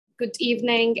Good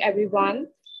evening, everyone.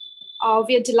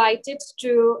 We are delighted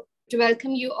to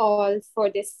welcome you all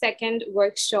for this second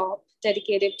workshop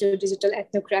dedicated to digital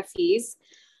ethnographies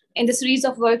in the series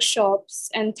of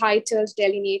workshops entitled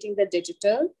Delineating the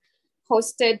Digital,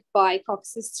 hosted by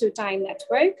Caucasus Through Time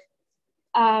Network.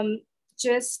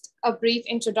 Just a brief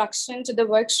introduction to the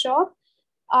workshop.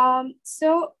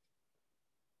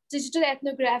 Digital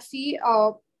ethnography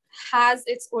has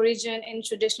its origin in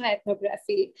traditional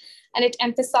ethnography, and it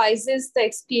emphasizes the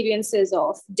experiences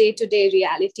of day-to-day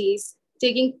realities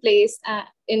taking place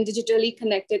in digitally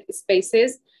connected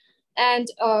spaces, and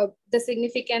the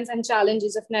significance and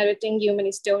challenges of narrating human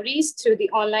stories through the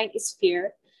online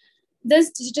sphere.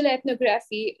 This digital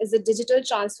ethnography is a digital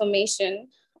transformation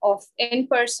of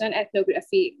in-person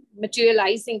ethnography,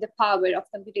 materializing the power of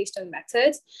computational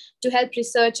methods to help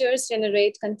researchers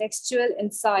generate contextual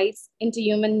insights into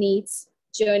human needs,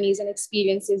 journeys, and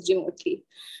experiences remotely.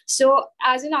 So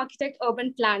as an architect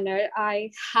urban planner,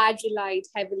 I had relied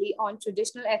heavily on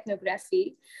traditional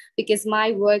ethnography because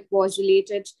my work was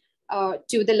related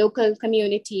to the local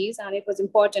communities, and it was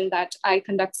important that I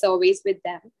conduct surveys with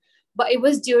them. But it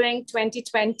was during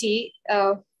 2020,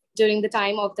 during the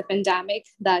time of the pandemic,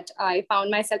 that I found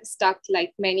myself stuck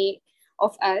like many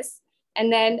of us.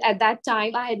 And then at that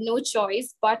time, I had no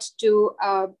choice but to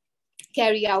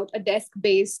carry out a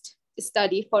desk-based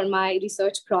study for my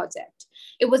research project.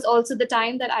 It was also the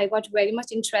time that I got very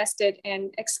much interested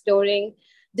in exploring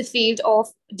the field of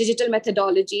digital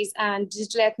methodologies, and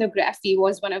digital ethnography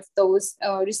was one of those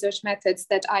research methods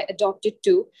that I adopted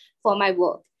to for my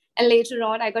work. And later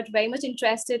on, I got very much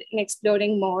interested in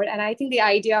exploring more. And I think the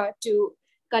idea to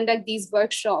conduct these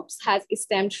workshops has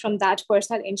stemmed from that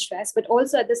personal interest. But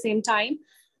also at the same time,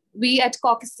 we at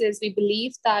Caucasus, we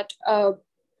believe that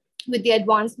with the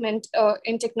advancement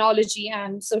in technology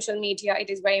and social media, it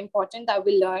is very important that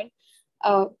we learn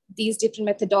these different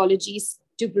methodologies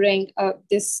to bring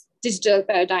this digital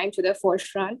paradigm to the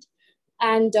forefront.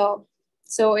 And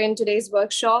so in today's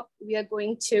workshop, we are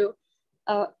going to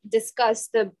discuss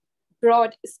the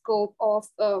broad scope of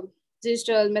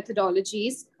digital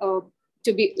methodologies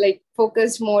to be like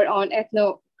focused more on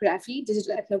ethnography,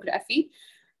 digital ethnography.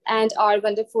 And our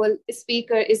wonderful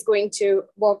speaker is going to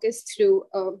walk us through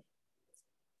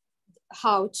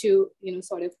how to,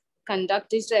 sort of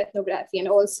conduct digital ethnography, and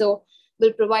also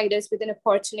will provide us with an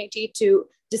opportunity to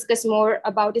discuss more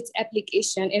about its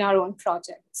application in our own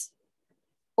projects.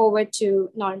 Over to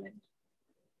Norman.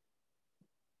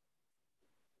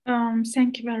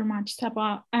 Thank you very much,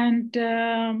 Sabah. And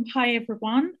hi,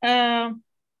 everyone.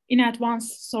 In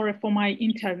advance, sorry for my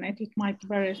internet. It might be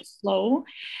very slow.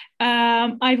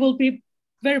 I will be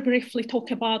very briefly talk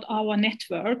about our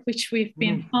network, which we've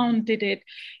been founded it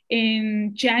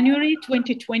in January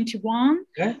 2021.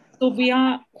 So we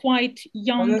are quite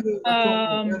young.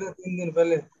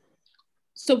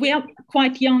 So we are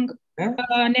quite young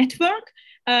network.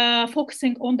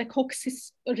 Focusing on the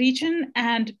Caucasus region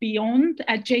and beyond,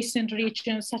 adjacent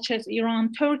regions such as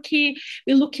Iran, Turkey.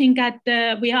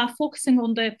 We are focusing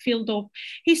on the field of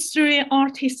history,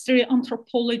 art history,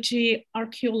 anthropology,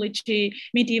 archaeology,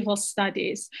 medieval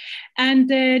studies. And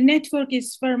the network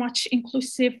is very much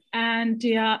inclusive and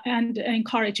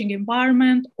encouraging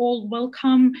environment, all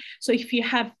welcome. So if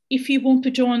you want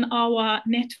to join our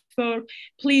network,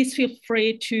 please feel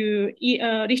free to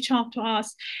reach out to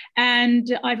us, and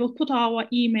I will put our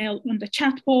email on the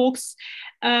chat box.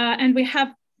 And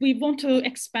we want to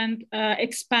expand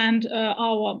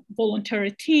our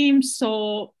voluntary team.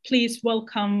 So please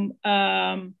welcome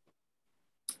to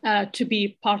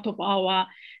be part of our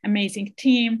amazing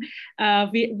team.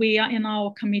 We are in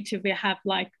our committee. We have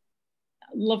like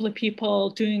lovely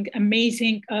people doing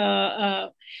amazing,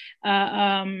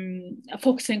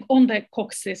 focusing on the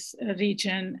Caucasus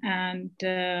region. And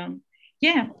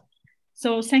yeah,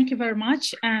 so thank you very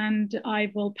much. And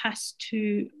I will pass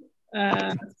to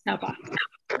Sabah.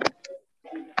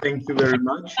 Thank you very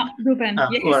much. Ruben,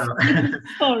 yes.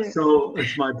 Well, so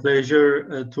it's my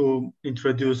pleasure to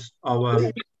introduce our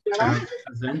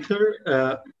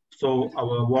presenter. So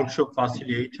our workshop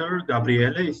facilitator,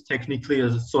 Gabriele, is technically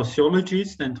a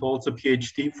sociologist and holds a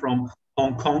PhD from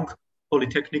Hong Kong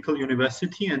Polytechnical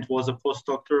University, and was a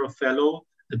postdoctoral fellow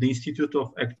at the Institute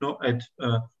of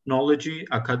Ethnology,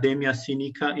 Academia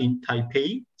Sinica in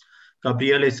Taipei.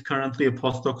 Gabriele is currently a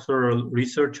postdoctoral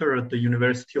researcher at the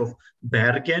University of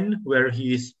Bergen, where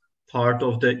he is part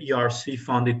of the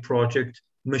ERC-funded project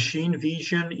Machine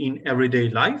Vision in Everyday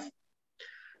Life.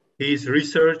 His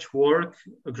research work,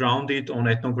 grounded on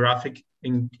ethnographic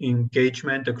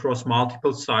engagement across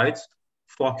multiple sites,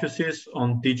 focuses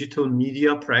on digital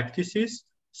media practices,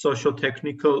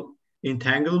 socio-technical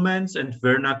entanglements, and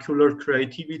vernacular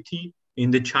creativity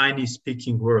in the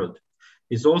Chinese-speaking world.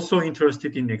 He's also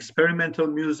interested in experimental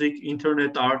music,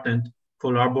 internet art, and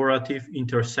collaborative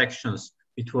intersections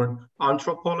between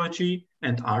anthropology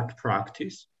and art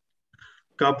practice.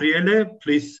 Gabriele,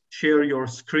 please share your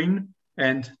screen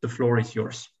and the floor is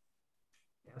yours.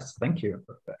 Yes, thank you.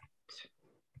 Perfect.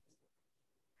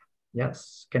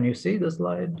 Yes, can you see the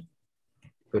slide?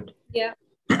 Good. Yeah.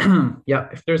 Yeah,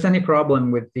 if there's any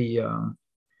problem with the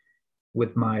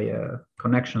with my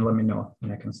connection, let me know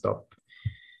and I can stop.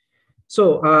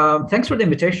 So thanks for the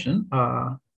invitation.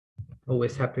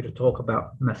 Always happy to talk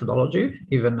about methodology,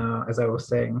 even as I was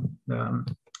saying,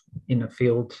 in a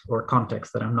field or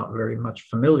context that I'm not very much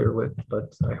familiar with,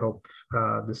 but I hope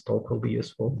this talk will be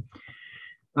useful.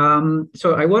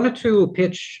 So I wanted to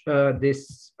pitch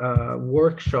this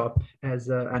workshop as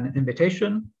an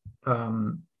invitation,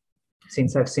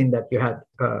 since I've seen that you had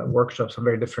workshops on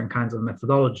very different kinds of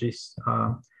methodologies,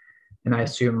 and I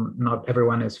assume not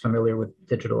everyone is familiar with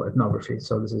digital ethnography.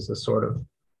 So this is a sort of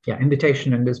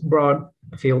invitation in this broad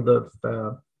field of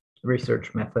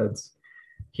research methods.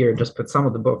 Here, just put some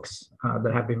of the books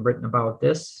that have been written about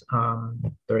this.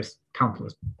 There's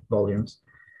countless volumes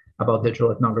about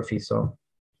digital ethnography. So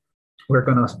we're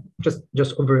gonna just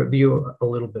overview a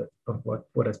little bit of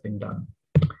what has been done.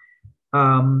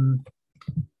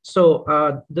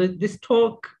 This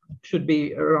talk should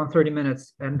be around 30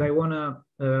 minutes, and I wanna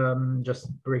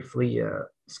just briefly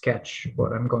sketch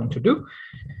what I'm going to do.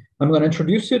 I'm going to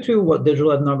introduce you to what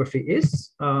digital ethnography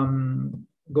is,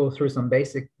 go through some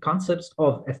basic concepts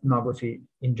of ethnography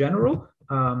in general,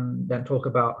 then talk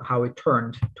about how it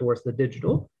turned towards the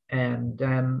digital, and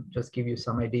then just give you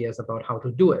some ideas about how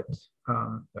to do it,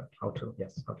 how to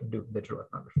do digital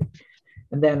ethnography.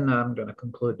 And then I'm going to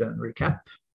conclude and recap.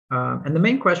 And the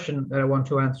main question that I want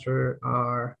to answer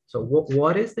are, so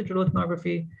what is digital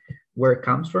ethnography, where it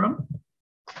comes from,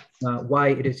 why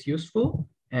it is useful,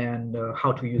 and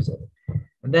how to use it.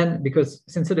 And then, because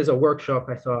since it is a workshop,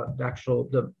 I thought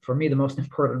for me, the most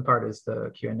important part is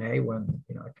the Q&A, when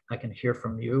I can hear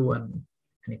from you and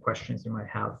any questions you might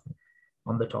have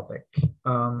on the topic.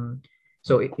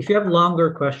 So if you have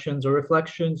longer questions or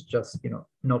reflections, just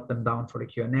note them down for the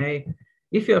Q&A.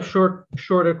 If you have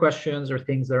shorter questions or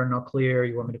things that are not clear,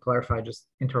 you want me to clarify, just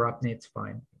interrupt me, it's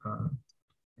fine.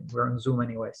 We're on Zoom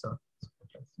anyway, so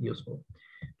it's useful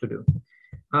to do.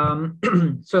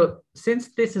 So since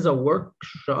this is a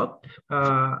workshop,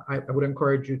 I would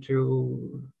encourage you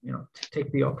to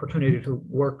take the opportunity to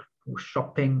work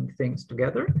shopping things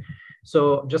together.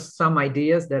 So just some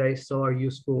ideas that I saw are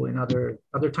useful in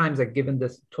other times I've given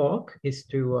this talk is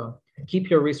to keep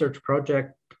your research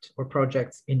project or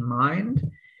projects in mind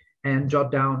and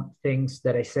jot down things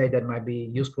that I say that might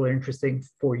be useful or interesting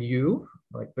for you,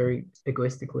 like very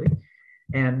egoistically.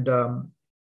 And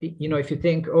if you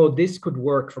think, oh, this could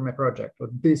work for my project, or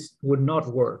this would not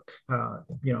work,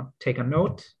 take a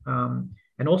note,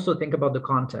 and also think about the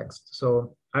context.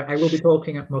 So I will be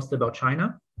talking mostly about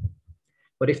China,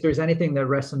 but if there's anything that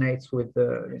resonates with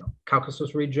the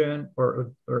Caucasus region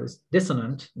or is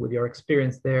dissonant with your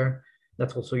experience there,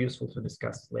 that's also useful to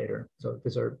discuss later. So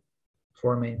these are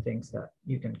 4 main things that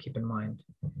you can keep in mind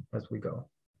as we go.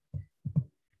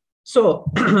 So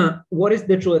what is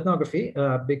digital ethnography?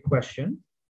 Big question.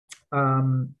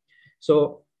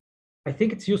 So I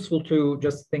think it's useful to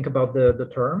just think about the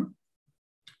term.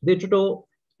 Digital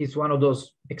is one of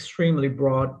those extremely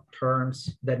broad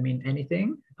terms that mean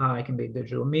anything. It can be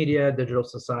digital media, digital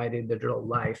society, digital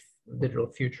life, digital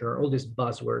future, all these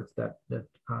buzzwords that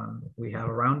we have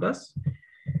around us.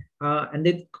 And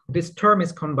this term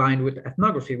is combined with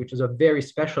ethnography, which is a very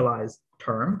specialized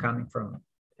term coming from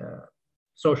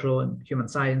social and human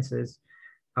sciences,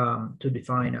 to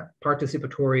define a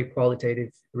participatory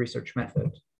qualitative research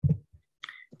method.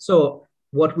 So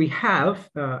what we have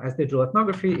as digital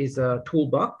ethnography is a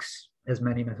toolbox, as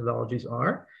many methodologies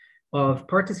are, of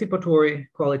participatory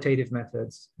qualitative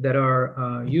methods that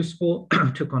are useful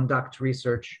to conduct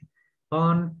research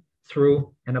on,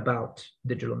 through, and about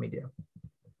digital media.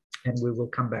 And we will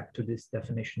come back to this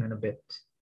definition in a bit.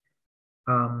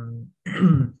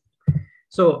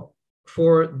 So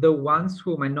for the ones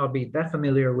who might not be that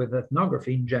familiar with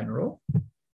ethnography in general,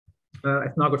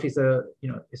 ethnography is a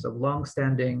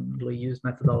long-standingly used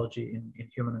methodology in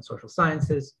human and social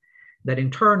sciences that in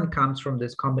turn comes from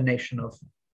this combination of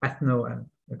ethno and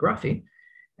ethnography.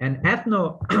 And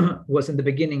ethno was in the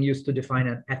beginning used to define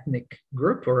an ethnic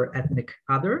group or ethnic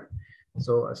other,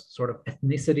 so a sort of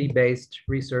ethnicity-based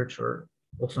research, or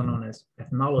also known as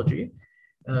ethnology,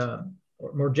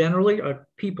 or more generally,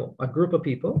 a group of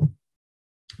people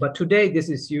But today, this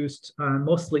is used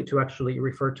mostly to actually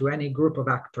refer to any group of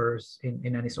actors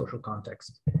in any social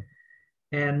context.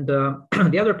 And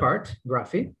the other part,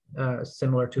 graphy,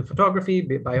 similar to photography,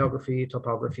 biography,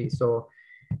 topography. So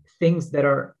things that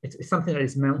are, it's something that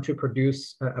is meant to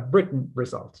produce a written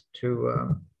result,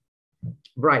 to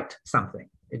write something.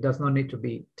 It does not need to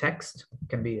be text. It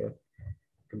can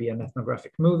be an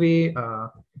ethnographic movie,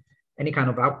 any kind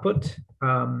of output.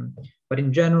 But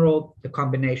in general, the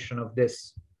combination of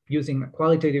this, using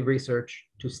qualitative research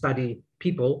to study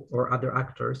people or other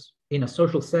actors in a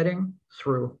social setting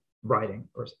through writing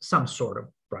or some sort of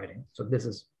writing. So this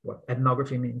is what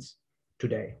ethnography means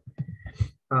today.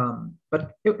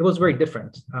 But it was very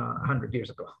different 100 years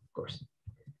ago, of course.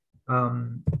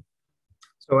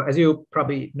 So as you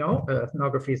probably know,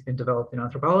 ethnography has been developed in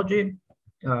anthropology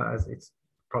as its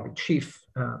probably chief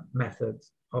method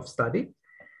of study.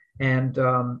 And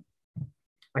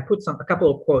I put a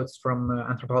couple of quotes from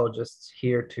anthropologists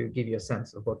here to give you a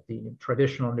sense of what the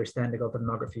traditional understanding of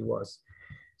ethnography was.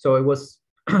 So it was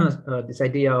this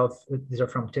idea of, these are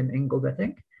from Tim Ingold, I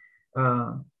think.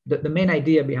 The main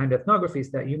idea behind ethnography is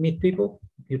that you meet people,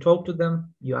 you talk to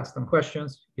them, you ask them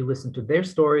questions, you listen to their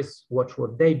stories, watch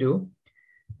what they do,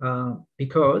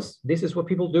 because this is what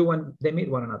people do when they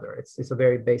meet one another. It's a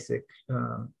very basic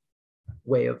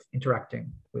way of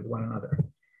interacting with one another.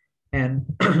 And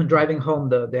driving home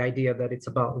the idea that it's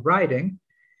about writing,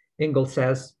 Ingold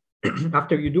says,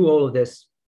 after you do all of this,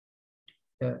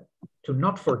 to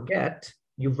not forget,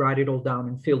 you write it all down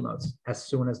in field notes as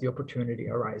soon as the opportunity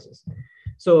arises.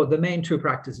 So the main two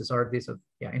practices are these of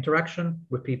interaction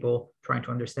with people, trying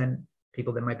to understand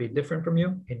people that might be different from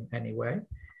you in any way,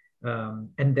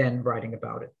 and then writing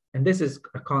about it. And this is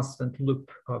a constant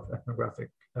loop of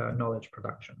ethnographic knowledge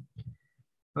production.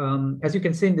 As you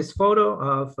can see in this photo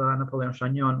of Napoleon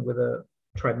Chagnon with a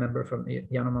tribe member from the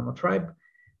Yanomamo tribe,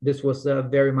 this was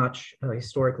very much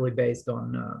historically based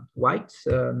on white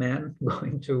men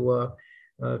going to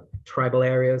tribal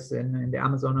areas in the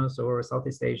Amazonas or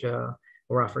Southeast Asia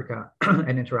or Africa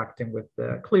and interacting with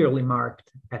clearly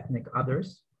marked ethnic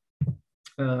others.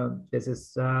 This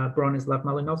is Bronislaw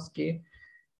Malinowski,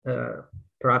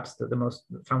 perhaps the most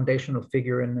foundational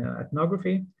figure in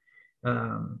ethnography,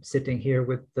 sitting here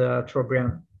with the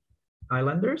Trobriand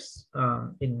Islanders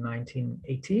in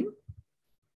 1918,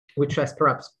 which has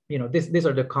perhaps, these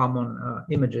are the common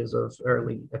images of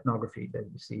early ethnography that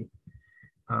you see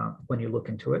when you look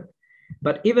into it.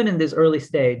 But even in this early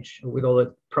stage, with all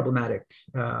the problematic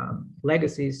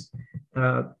legacies,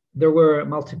 there were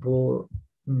multiple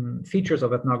features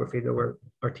of ethnography that were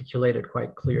articulated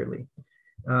quite clearly.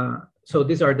 So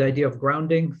these are the idea of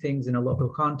grounding things in a local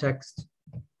context,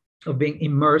 of being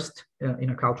immersed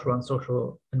in a cultural and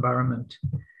social environment,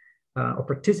 or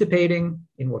participating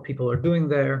in what people are doing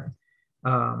there,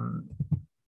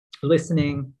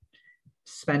 listening,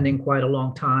 spending quite a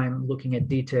long time looking at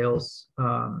details,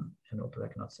 and hopefully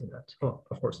I cannot see that. Oh,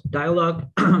 of course, dialogue,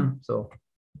 so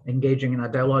engaging in a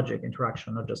dialogic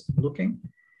interaction, not just looking,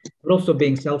 but also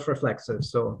being self-reflexive,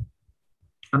 so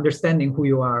understanding who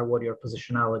you are, what your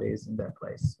positionality is in that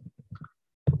place.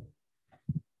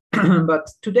 But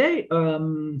today,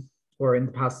 or in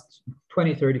the past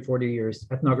 20, 30, 40 years,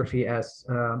 ethnography has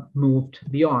moved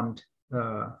beyond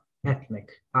ethnic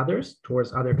others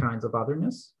towards other kinds of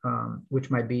otherness,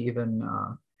 which might be even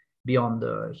beyond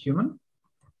the human,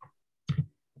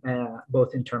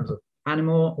 both in terms of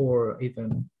animal or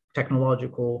even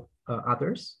technological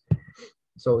others.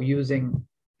 So using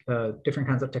different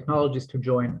kinds of technologies to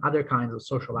join other kinds of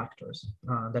social actors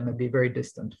that may be very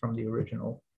distant from the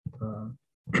original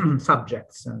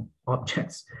subjects and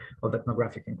objects of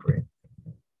ethnographic inquiry.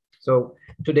 So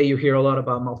today you hear a lot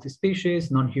about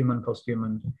multi-species, non-human,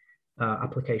 post-human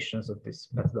applications of this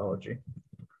methodology.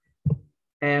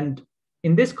 And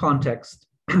in this context,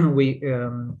 we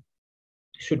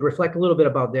should reflect a little bit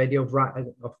about the idea of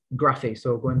graphy,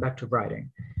 so going back to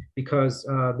writing, because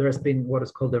there has been what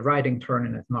is called the writing turn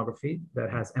in ethnography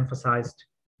that has emphasized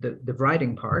the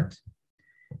writing part.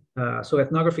 So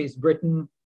ethnography is written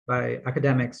by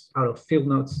academics out of field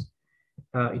notes.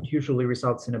 It usually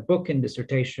results in a book, in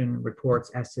dissertation,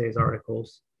 reports, essays,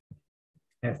 articles.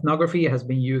 Ethnography has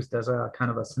been used as a kind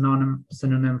of a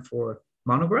synonym for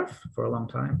monograph for a long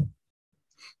time.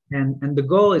 And the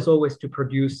goal is always to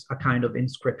produce a kind of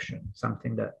inscription,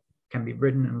 something that can be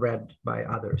written and read by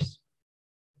others.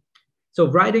 So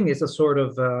writing is a sort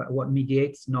of what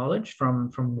mediates knowledge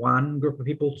from one group of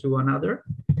people to another.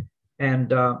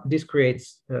 And this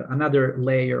creates another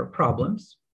layer of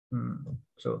problems.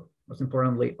 So most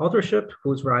importantly, authorship,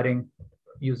 who's writing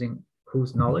using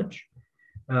whose knowledge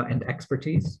and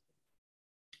expertise.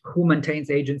 who maintains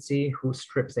agency, who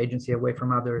strips agency away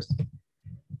from others,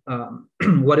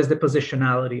 what is the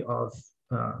positionality of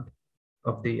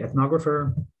the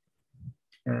ethnographer,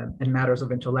 and matters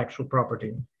of intellectual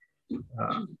property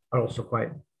are also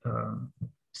quite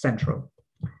central.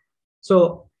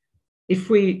 So if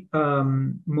we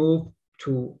move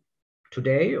to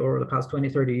today, or the past 20,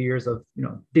 30 years of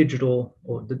digital,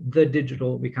 or the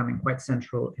digital becoming quite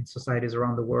central in societies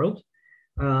around the world,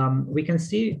 we can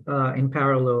see in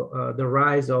parallel the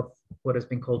rise of what has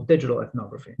been called digital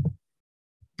ethnography.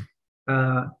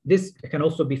 This can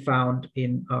also be found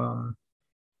in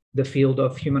the field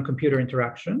of human-computer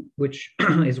interaction, which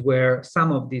is where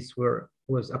some of this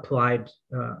was applied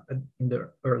in the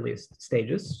earliest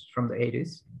stages from the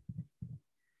 80s.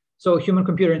 So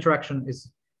human-computer interaction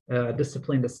is a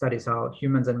discipline that studies how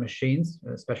humans and machines,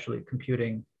 especially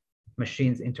computing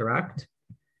machines, interact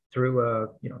through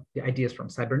the ideas from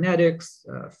cybernetics,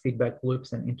 feedback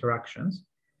loops, and interactions.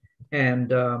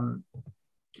 And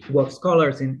what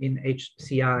scholars in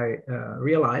HCI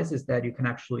realize is that you can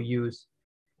actually use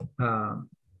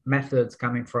methods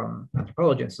coming from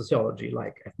anthropology and sociology,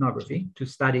 like ethnography, to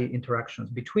study interactions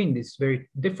between these very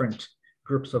different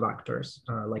groups of actors,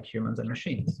 like humans and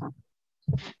machines.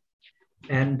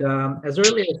 And as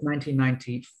early as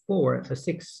 1994,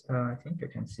 I think you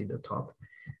can see the top,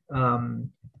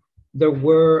 there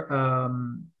were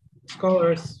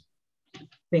scholars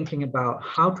thinking about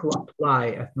how to apply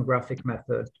ethnographic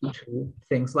method to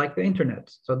things like the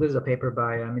internet. So this is a paper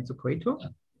by Mitsuko Ito,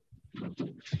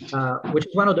 which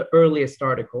is one of the earliest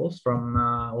articles from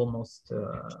almost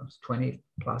 20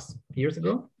 plus years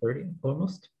ago, 30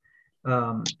 almost,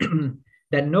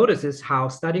 that notices how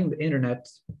studying the internet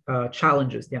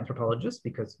challenges the anthropologist,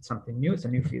 because it's something new, it's a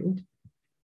new field,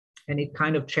 and it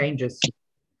kind of changes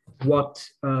what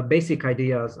basic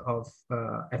ideas of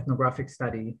ethnographic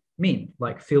study mean,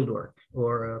 like fieldwork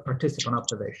or participant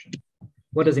observation.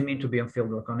 What does it mean to be on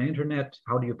fieldwork on the internet?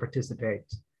 How do you participate?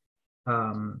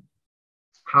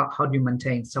 How do you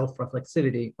maintain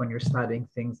self-reflexivity when you're studying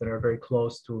things that are very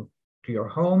close to your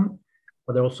home,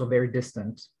 but they're also very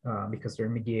distant because they're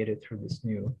mediated through this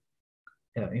new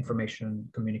information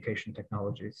communication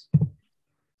technologies.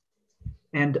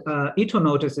 And Ito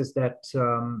notices that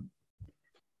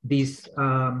these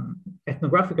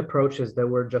ethnographic approaches that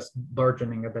were just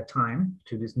burgeoning at that time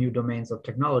to these new domains of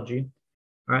technology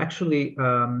are actually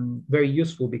very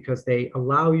useful, because they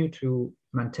allow you to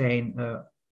maintain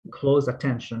close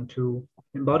attention to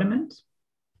embodiment,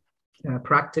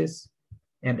 practice,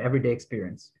 and everyday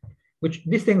experience, which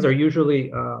these things are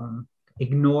usually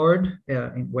ignored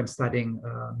when studying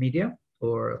media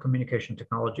or communication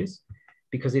technologies,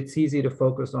 because it's easy to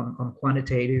focus on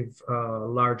quantitative,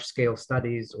 large-scale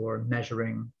studies or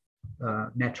measuring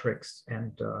metrics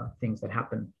and things that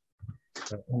happen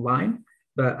online.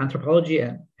 But anthropology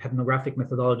and ethnographic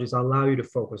methodologies allow you to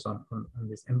focus on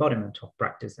this embodiment of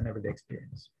practice and everyday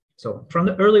experience. So from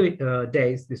the early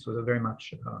days, this was very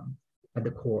much at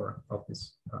the core of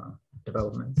this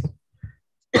development.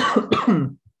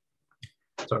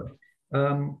 Sorry.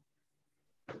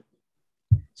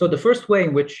 So the first way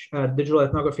in which digital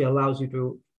ethnography allows you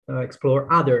to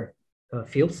explore other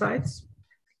field sites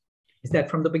is that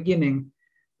from the beginning,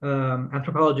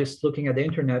 anthropologists looking at the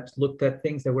internet looked at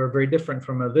things that were very different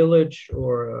from a village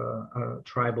or a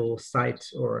tribal site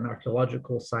or an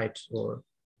archaeological site or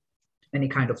any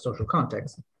kind of social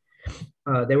context.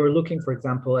 They were looking, for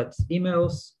example, at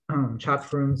emails,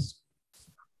 chat rooms,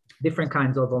 different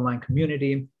kinds of online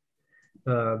community,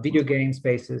 video game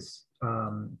spaces,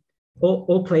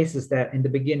 all places that in the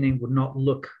beginning would not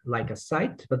look like a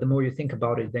site, but the more you think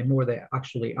about it, the more they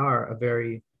actually are a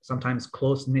very sometimes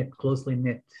closely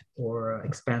knit or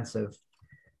expansive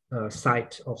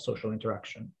site of social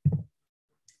interaction.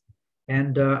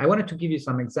 And I wanted to give you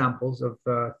some examples of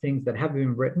things that have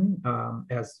been written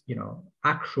as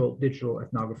actual digital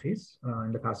ethnographies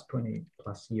in the past 20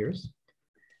 plus years.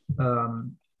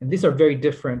 And these are very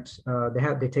different.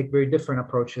 They take very different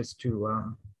approaches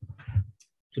to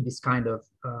this kind of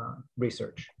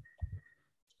research.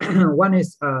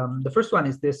 The first one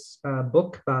is this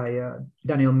book by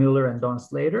Daniel Miller and Don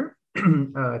Slater.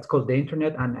 It's called The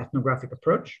Internet: An Ethnographic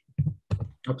Approach.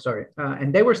 Oh, sorry.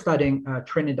 And they were studying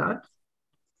Trinidad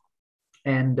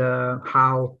and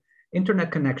how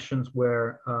internet connections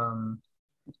were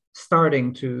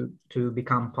starting to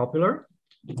become popular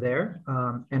there.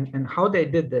 And how they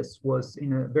did this was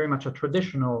in a very much a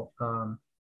traditional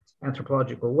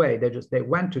anthropological way. They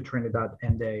went to Trinidad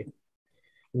and they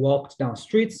walked down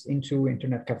streets into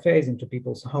internet cafes, into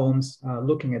people's homes,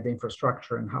 looking at the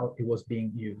infrastructure and how it was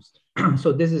being used.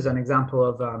 So this is an example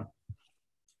of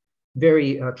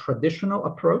very traditional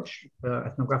approach,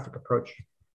 ethnographic approach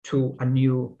to a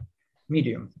new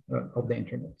medium of the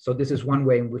internet. So this is one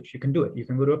way in which you can do it. You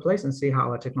can go to a place and see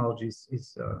how a technology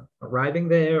is arriving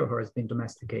there or has been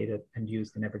domesticated and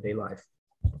used in everyday life.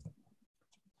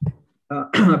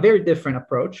 A very different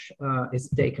approach is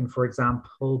taken, for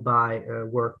example, by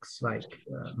works like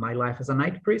My Life as a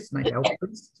Night Priest, Night Elf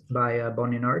Priest by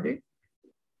Boninardi,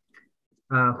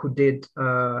 who did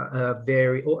a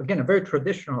very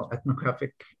traditional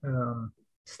ethnographic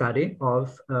study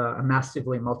of a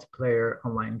massively multiplayer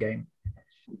online game,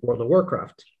 World of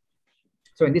Warcraft.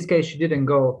 So in this case, she didn't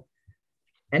go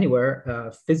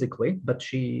anywhere physically, but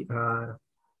she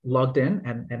logged in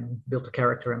and built a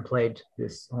character and played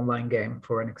this online game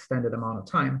for an extended amount of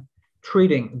time,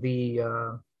 treating the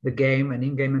game and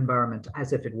in-game environment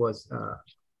as if it was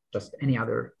just any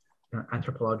other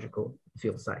anthropological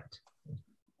field site.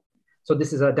 So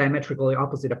this is a diametrically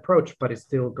opposite approach, but it's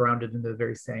still grounded in the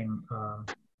very same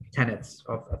tenets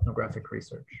of ethnographic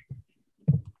research.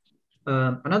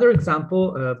 Another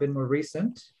example, a bit more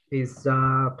recent, is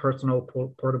Personal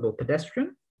Portable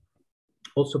Pedestrian,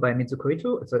 also by Mizuko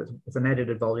Ito. It's an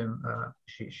edited volume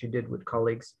she did with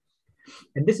colleagues.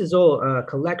 And this is all a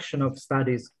collection of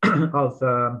studies of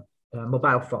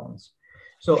mobile phones.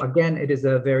 So again, it is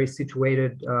a very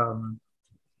situated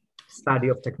study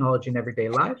of technology in everyday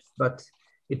life, but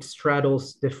it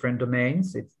straddles different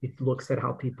domains. It looks at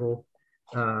how people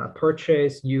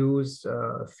purchase, use,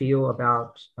 feel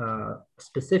about a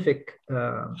specific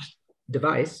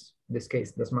device, in this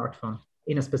case, the smartphone,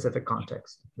 in a specific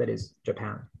context, that is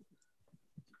Japan.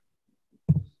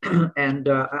 And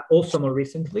also more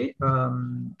recently,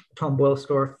 Tom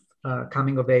Boelsdorf,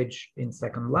 Coming of Age in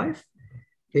Second Life,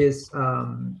 is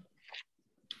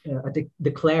a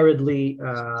declaredly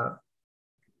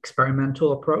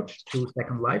experimental approach to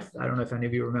Second Life. I don't know if any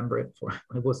of you remember it,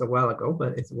 it was a while ago,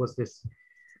 but it was this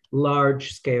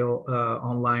large scale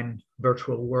online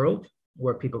virtual world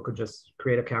where people could just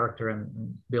create a character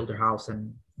and build their house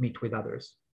and meet with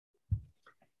others.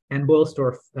 And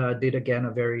Boelsdorf did again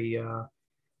a very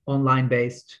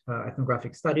online-based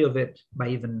ethnographic study of it by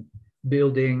even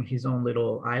building his own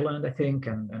little island, I think,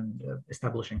 and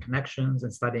establishing connections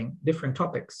and studying different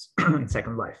topics in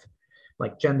Second Life,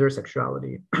 like gender,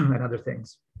 sexuality, and other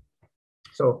things.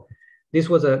 So this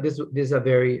is a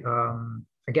very,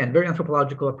 again, very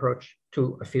anthropological approach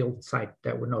to a field site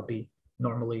that would not be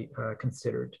normally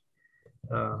considered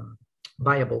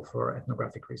viable for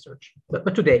ethnographic research,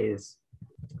 but today is.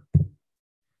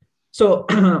 So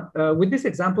with these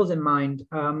examples in mind,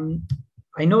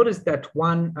 I noticed that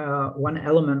one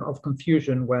element of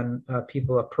confusion when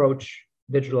people approach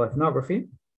digital ethnography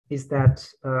is that,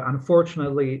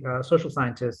 unfortunately, social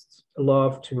scientists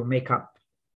love to make up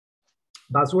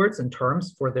buzzwords and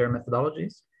terms for their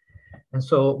methodologies. And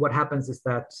so what happens is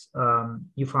that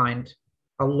you find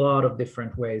a lot of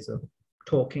different ways of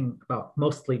talking about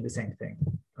mostly the same thing.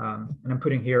 And I'm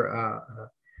putting here a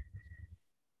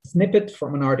snippet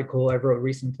from an article I wrote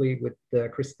recently with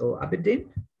Crystal Abedin.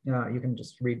 You can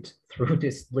just read through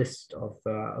this list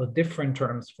of different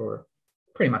terms for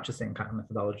pretty much the same kind of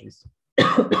methodologies.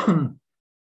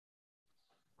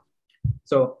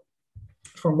 So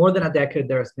for more than a decade,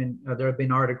 there have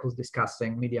been articles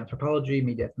discussing media anthropology,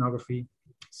 media ethnography,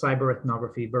 cyber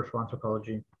ethnography, virtual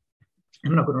anthropology.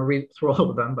 I'm not going to read through all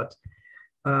of them, but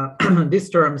these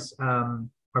terms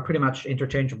are pretty much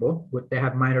interchangeable. They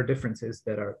have minor differences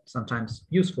that are sometimes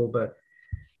useful, but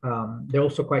they're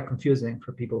also quite confusing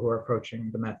for people who are approaching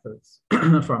the methods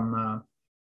from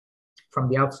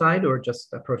the outside or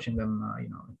just approaching them,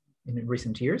 in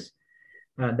recent years.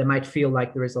 They might feel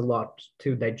like there is a lot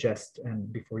to digest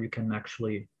and before you can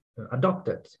actually adopt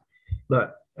it.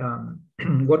 But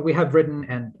what we have written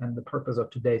and the purpose of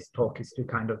today's talk is to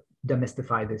kind of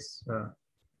demystify this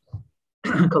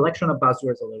collection of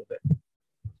buzzwords a little bit.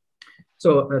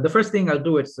 So the first thing I'll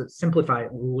do is to simplify.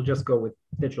 We'll just go with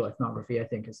digital ethnography. I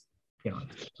think is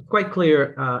quite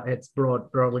clear. It's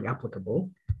broadly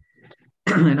applicable.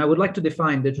 And I would like to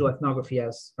define digital ethnography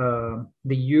as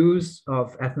the use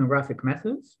of ethnographic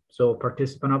methods, so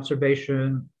participant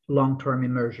observation, long-term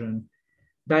immersion,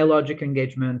 dialogic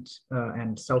engagement,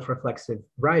 and self-reflexive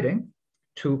writing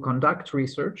to conduct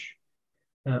research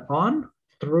on,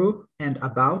 through, and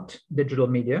about digital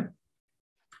media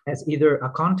as either a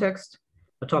context,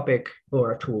 a topic,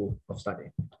 or a tool of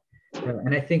study.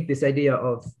 And I think this idea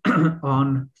of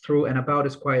on, through, and about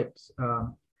is quite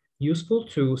useful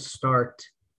to start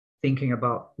thinking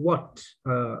about what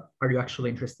are you actually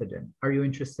interested in? Are you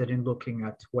interested in looking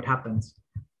at what happens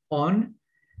on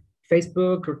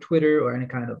Facebook or Twitter or any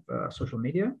kind of social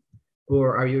media?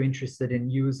 Or are you interested in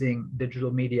using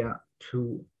digital media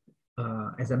to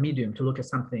as a medium to look at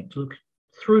something, to look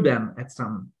through them at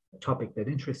some topic that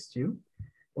interests you?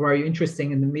 Or are you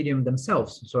interested in the medium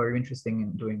themselves? So are you interested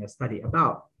in doing a study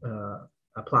about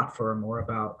a platform or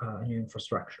about a new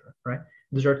infrastructure, right?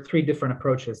 These are three different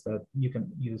approaches that you can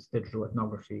use digital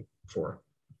ethnography for.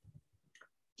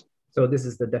 So this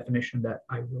is the definition that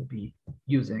I will be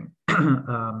using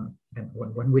and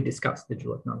when we discuss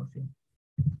digital ethnography.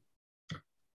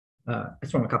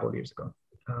 It's from a couple of years ago.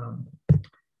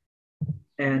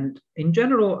 And in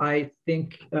general, I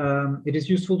think it is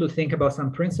useful to think about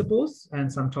some principles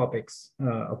and some topics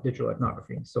of digital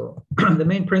ethnography. So the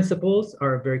main principles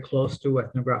are very close to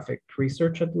ethnographic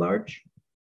research at large.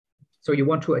 So you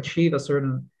want to achieve a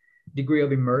certain degree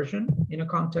of immersion in a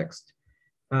context.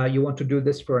 You want to do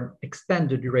this for an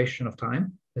extended duration of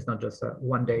time. It's not just a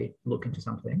one-day look into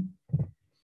something.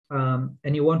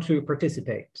 And you want to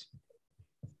participate.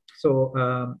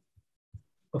 So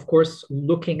of course,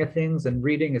 looking at things and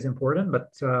reading is important,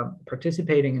 but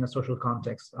participating in a social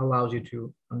context allows you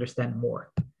to understand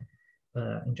more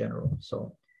in general.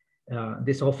 So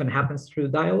this often happens through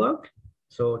dialogue.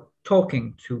 So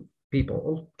talking to people,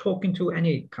 or talking to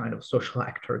any kind of social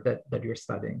actor that you're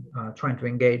studying, trying to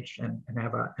engage and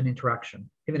have an interaction,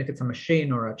 even if it's a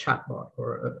machine or a chatbot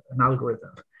or an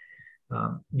algorithm.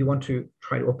 You want to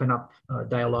try to open up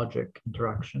dialogic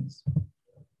interactions.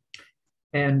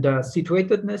 And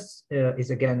situatedness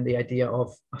is again the idea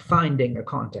of finding a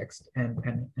context and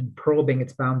probing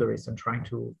its boundaries and trying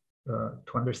to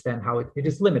understand how it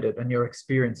is limited, and your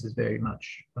experience is very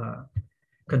much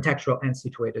contextual and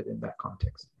situated in that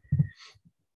context.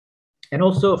 And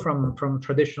also from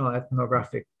traditional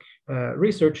ethnographic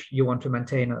research, you want to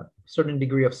maintain a certain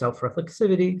degree of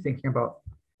self-reflexivity, thinking about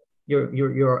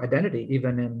your identity,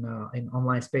 even in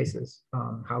online spaces,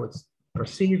 how it's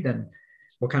perceived and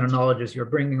what kind of knowledges you're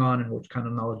bringing on and what kind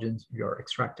of knowledges you're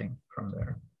extracting from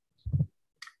there.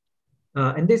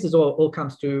 And this is all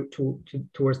comes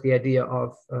towards the idea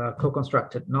of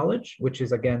co-constructed knowledge, which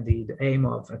is again the aim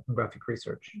of ethnographic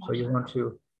research. So you want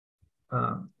to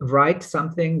write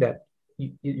something that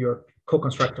you're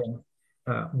co-constructing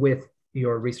with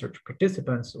your research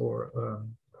participants or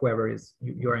whoever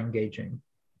you're engaging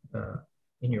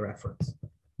in your efforts.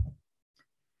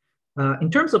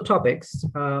 In terms of topics,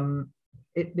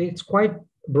 it's quite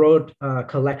broad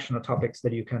collection of topics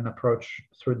that you can approach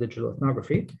through digital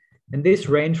ethnography. And these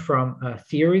range from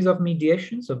theories of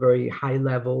mediation, so very high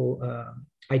level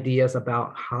ideas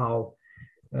about how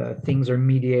things are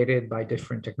mediated by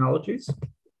different technologies.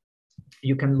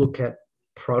 You can look at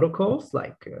protocols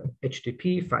like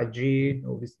HTTP, 5G,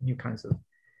 all these new kinds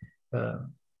of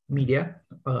media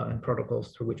and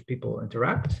protocols through which people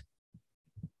interact.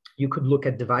 You could look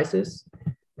at devices,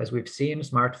 as we've seen,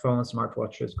 smartphones,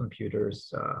 smartwatches,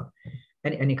 computers,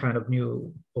 any kind of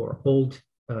new or old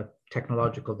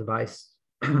technological device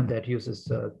that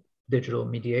uses digital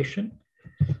mediation.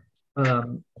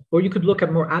 Or you could look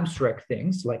at more abstract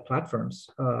things like platforms.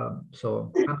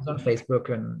 So Amazon, Facebook,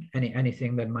 and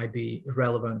anything that might be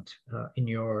relevant in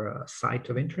your site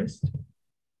of interest.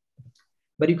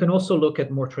 But you can also look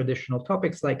at more traditional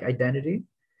topics like identity,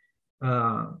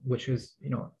 which is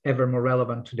ever more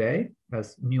relevant today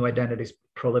as new identities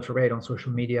proliferate on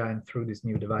social media and through these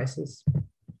new devices.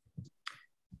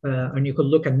 And you could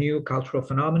look at new cultural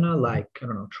phenomena like, I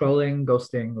don't know, trolling,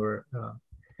 ghosting, or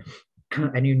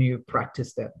any new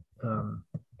practice that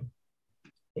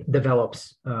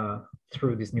develops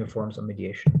through these new forms of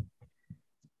mediation.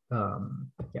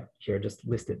 Yeah, here just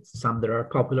listed some that are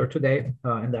popular today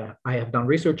and that I have done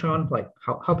research on, like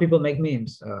how people make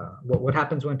memes, what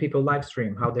happens when people live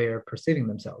stream, how they are perceiving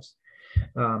themselves.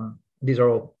 These are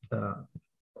all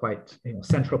quite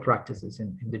central practices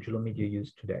in digital media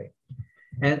use today.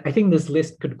 And I think this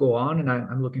list could go on, and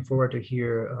I'm looking forward to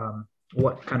hear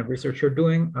what kind of research you're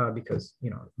doing, because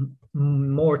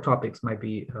more topics might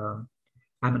be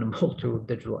amenable to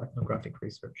digital ethnographic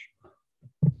research.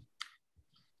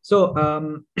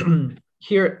 So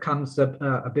here comes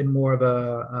a bit more of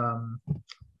a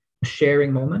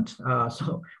sharing moment.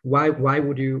 So why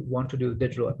would you want to do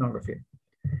digital ethnography?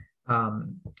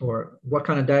 Or what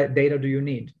kind of data do you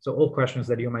need? So all questions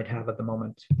that you might have at the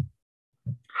moment.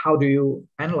 How do you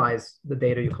analyze the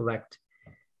data you collect?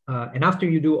 And after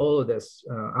you do all of this,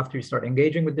 after you start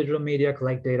engaging with digital media,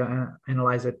 collect data,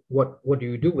 analyze it, what do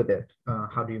you do with it?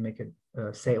 How do you make it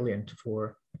salient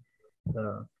for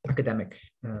academic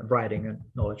writing and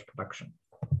knowledge production?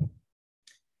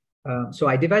 So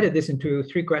I divided this into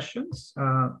 3 questions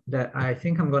that I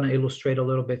think I'm going to illustrate a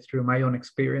little bit through my own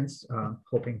experience,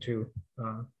 hoping to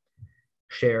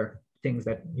share things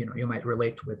that you might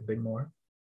relate with a bit more.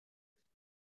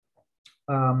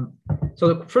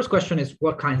 So the first question is,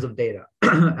 what kinds of data?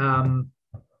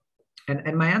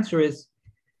 And my answer is,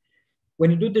 when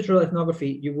you do digital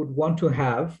ethnography, you would want to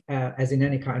have, as in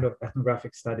any kind of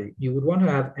ethnographic study, you would want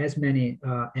to have as many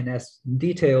and as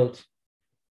detailed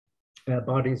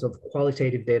bodies of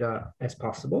qualitative data as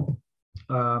possible.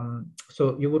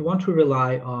 So you would want to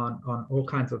rely on all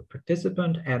kinds of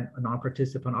participant and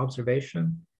non-participant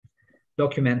observation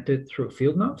documented through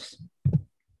field notes.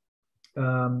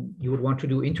 You would want to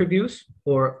do interviews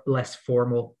or less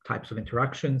formal types of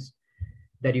interactions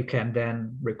that you can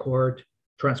then record,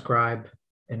 transcribe,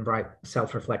 and write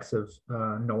self-reflexive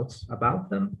notes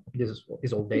about them. This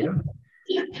is all data.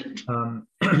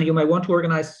 You might want to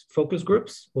organize focus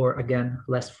groups, or again,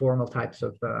 less formal types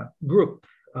of group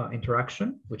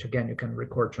interaction, which again, you can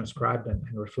record, transcribe, and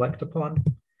reflect upon.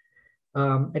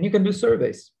 And you can do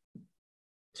surveys.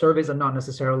 Surveys are not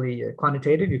necessarily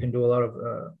quantitative. You can do a lot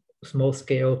of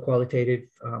small-scale, qualitative,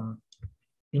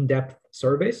 in-depth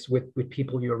surveys with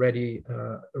people you already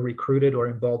recruited or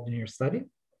involved in your study.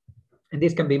 And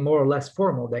these can be more or less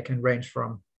formal. They can range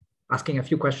from asking a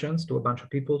few questions to a bunch of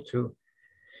people to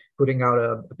putting out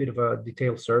a bit of a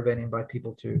detailed survey and invite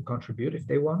people to contribute if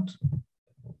they want.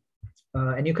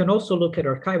 And you can also look at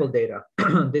archival data.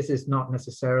 This is not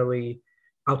necessarily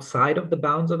outside of the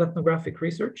bounds of ethnographic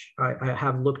research. I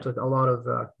have looked at a lot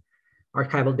of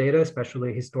archival data,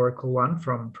 especially historical one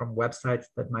from websites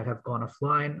that might have gone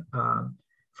offline,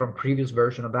 from previous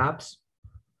version of apps.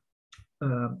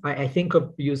 I think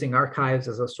of using archives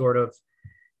as a sort of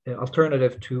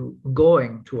alternative to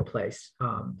going to a place.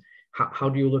 How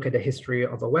do you look at the history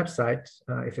of a website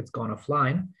if it's gone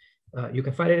offline? You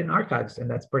can find it in archives, and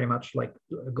that's pretty much like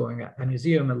going at a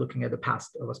museum and looking at the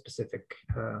past of a specific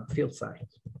field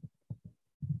site.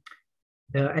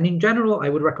 And in general, I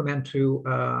would recommend to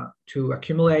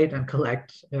accumulate and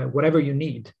collect whatever you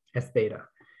need as data.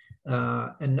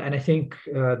 And I think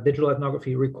digital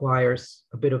ethnography requires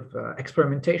a bit of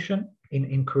experimentation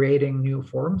in creating new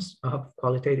forms of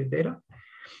qualitative data.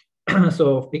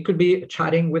 So it could be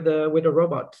chatting with a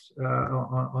robot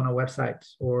on a website,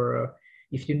 or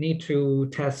if you need to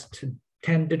test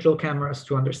 10 digital cameras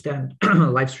to understand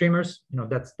live streamers,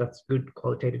 that's good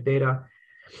qualitative data.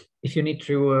 If you need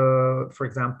to, for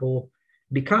example,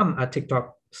 become a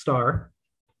TikTok star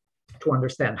to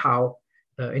understand how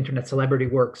internet celebrity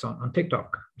works on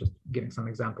TikTok, just giving some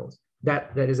examples,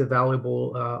 that is a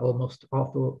valuable, almost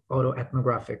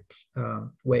auto-ethnographic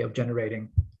way of generating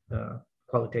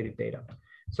qualitative data.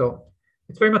 So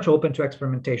it's very much open to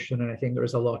experimentation, and I think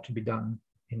there's a lot to be done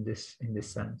in this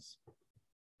sense.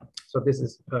 So this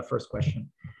is the first question.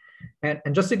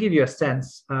 And just to give you a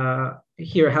sense,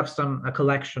 here I have a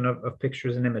collection of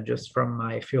pictures and images from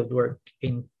my fieldwork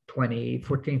in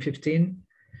 2014-15.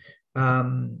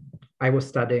 I was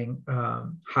studying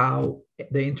how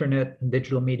the internet and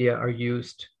digital media are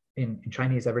used in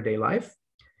Chinese everyday life.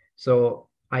 So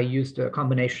I used a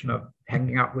combination of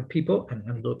hanging out with people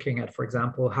and looking at, for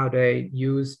example, how they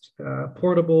used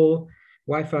portable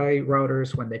Wi-Fi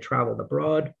routers when they traveled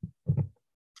abroad.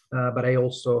 But I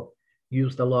also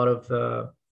used a lot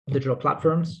of digital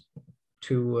platforms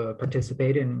to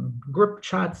participate in group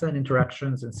chats and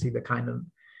interactions and see the kind of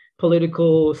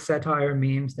political satire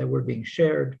memes that were being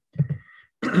shared.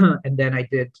 And then I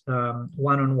did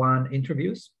one-on-one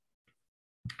interviews,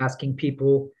 asking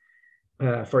people,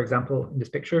 for example, in this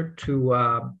picture,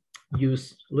 to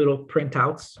use little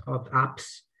printouts of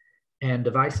apps and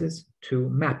devices to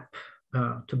map,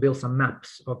 to build some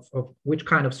maps of which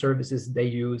kind of services they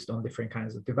used on different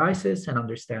kinds of devices, and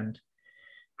understand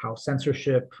how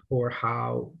censorship or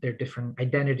how their different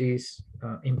identities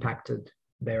impacted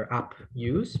their app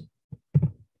use.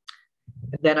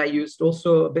 And then I used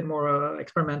also a bit more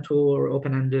experimental or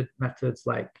open-ended methods,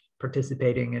 like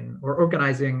participating in or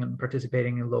organizing and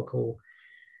participating in local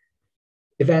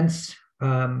events.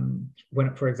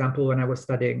 For example, when I was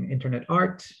studying internet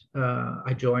art,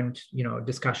 I joined,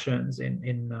 discussions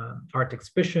in art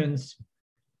exhibitions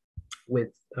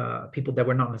with people that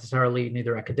were not necessarily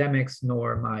neither academics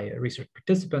nor my research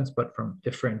participants, but from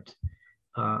different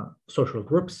social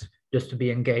groups, just to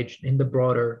be engaged in the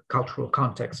broader cultural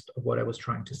context of what I was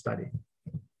trying to study.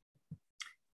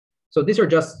 So these are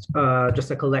just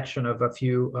a collection of a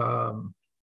few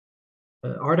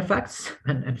artifacts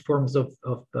and forms of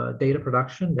data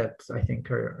production that I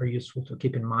think are useful to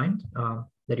keep in mind,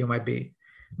 that you might be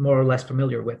more or less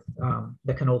familiar with,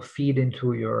 that can all feed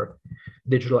into your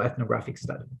digital ethnographic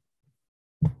study.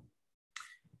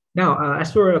 Now,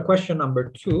 as for question number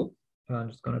 2, I'm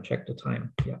just going to check the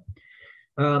time. Yeah.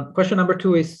 Question number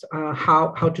 2 is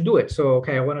how to do it. So,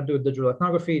 okay, I want to do digital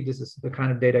ethnography. This is the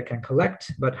kind of data I can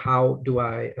collect, but how do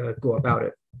I go about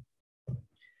it?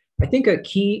 I think a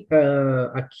key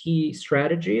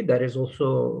strategy that is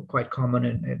also quite common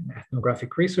in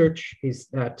ethnographic research is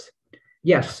that,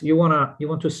 yes, you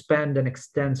want to spend an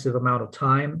extensive amount of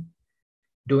time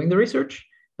doing the research,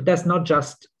 but that's not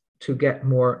just to get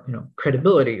more,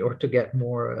 credibility, or to get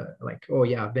more like, oh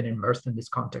yeah, I've been immersed in this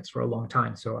context for a long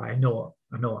time, so I know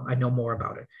more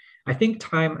about it. I think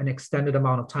an extended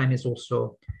amount of time is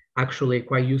also actually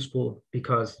quite useful,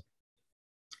 because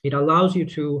it allows you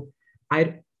to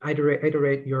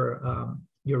iterate your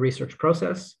research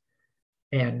process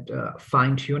and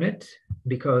fine tune it,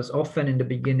 because often in the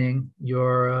beginning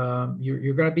you're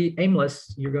going to be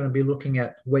aimless. You're going to be looking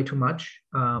at way too much.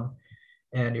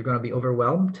 And you're going to be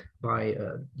overwhelmed by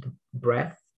the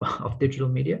breadth of digital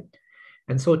media.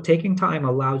 And so taking time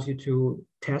allows you to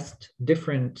test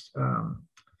different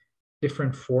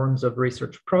forms of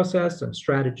research process and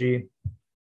strategy,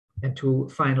 and to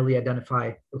finally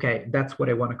identify, okay, that's what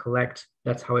I want to collect.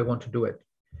 That's how I want to do it.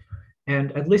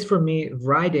 And at least for me,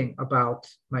 writing about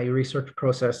my research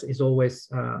process is always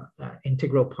an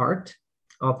integral part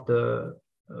of the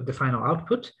final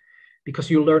output,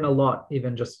 because you learn a lot,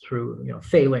 even just through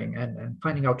failing and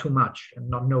finding out too much and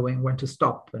not knowing when to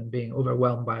stop and being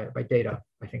overwhelmed by data.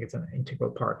 I think it's an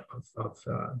integral part of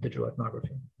digital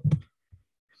ethnography.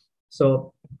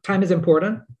 So time is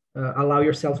important. Allow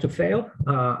yourself to fail.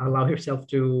 Allow yourself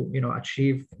to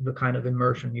achieve the kind of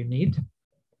immersion you need,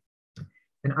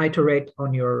 and iterate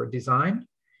on your design,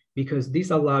 because this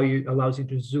allows you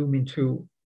to zoom into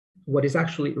what is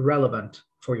actually relevant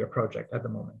for your project at the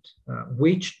moment.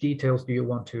 Which details do you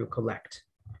want to collect?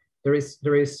 There is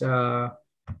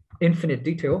infinite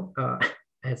detail,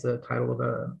 as a title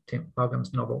of Tim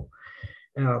Bogham's novel.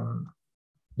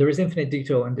 There is infinite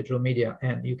detail in digital media,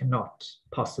 and you cannot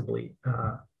possibly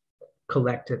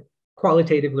collect it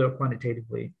qualitatively or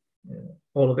quantitatively,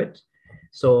 all of it.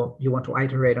 So you want to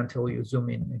iterate until you zoom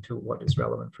into what is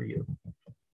relevant for you.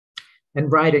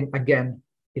 And writing, again,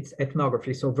 it's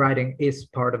ethnography, so writing is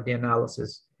part of the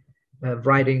analysis.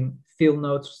 Writing field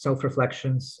notes,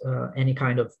 self-reflections, any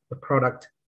kind of product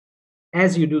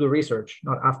as you do the research,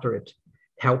 not after it,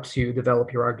 helps you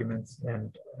develop your arguments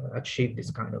and achieve this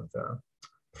kind of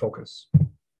focus.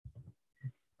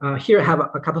 Here I have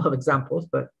a couple of examples,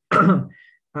 but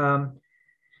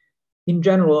in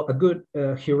general, a good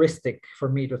heuristic for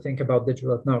me to think about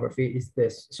digital ethnography is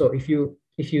this. So if you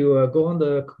go on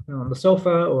the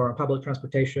sofa or on public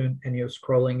transportation and you're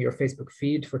scrolling your Facebook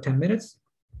feed for 10 minutes,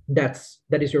 that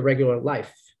is your regular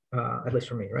life, at least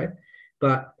for me, right?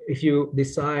 But if you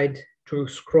decide to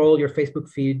scroll your Facebook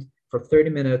feed for 30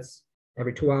 minutes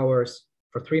every 2 hours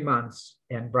for 3 months,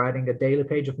 and writing a daily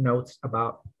page of notes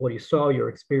about what you saw, your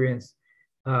experience,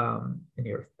 and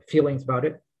your feelings about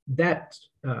it, that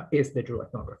is digital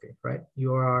ethnography, right?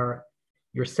 You're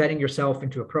setting yourself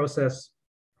into a process,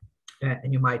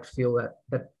 and you might feel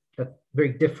that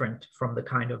very different from the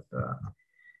kind of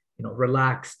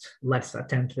relaxed, less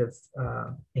attentive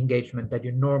engagement that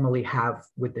you normally have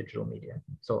with digital media.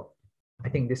 So I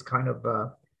think this kind of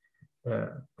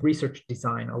research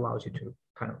design allows you to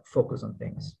kind of focus on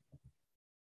things.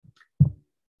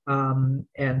 In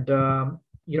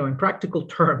practical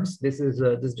terms, this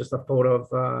is just a photo of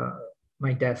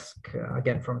my desk,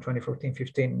 again from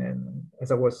 2014-15, and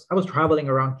as I was traveling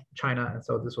around China, and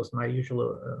so this was my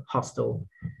usual hostel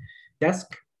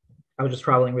desk. I was just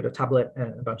traveling with a tablet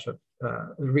and a bunch of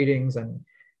readings, and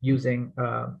using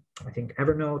I think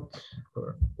Evernote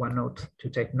or OneNote to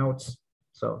take notes.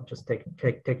 So just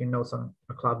taking notes on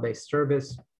a cloud-based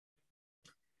service.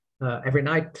 Every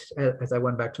night, as I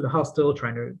went back to the hostel,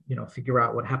 trying to figure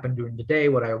out what happened during the day,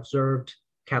 what I observed,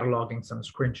 cataloging some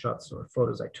screenshots or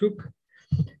photos I took.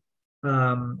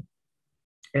 And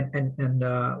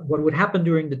what would happen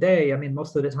during the day, I mean,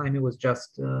 most of the time it was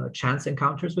just chance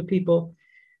encounters with people,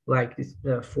 like these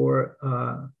 4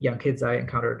 young kids I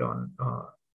encountered on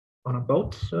a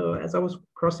boat as I was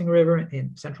crossing a river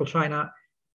in central China,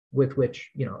 with which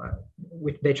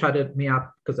they chatted me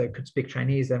up because I could speak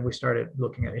Chinese, and we started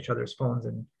looking at each other's phones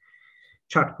and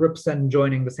chat groups and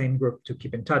joining the same group to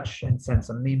keep in touch and send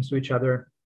some memes to each other.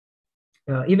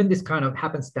 Even this kind of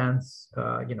happenstance,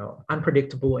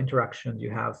 unpredictable interactions you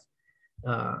have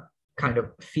kind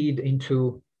of feed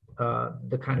into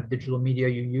the kind of digital media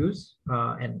you use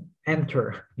and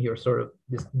enter your sort of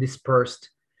this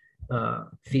dispersed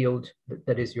field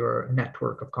that is your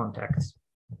network of contacts.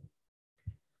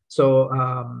 So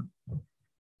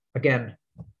again,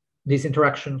 these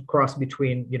interactions cross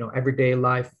between everyday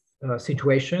life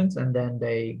situations, and then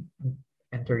they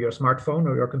enter your smartphone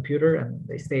or your computer, and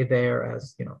they stay there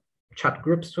as, you know, chat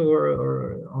groups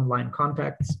or online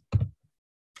contacts.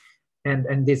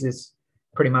 And this is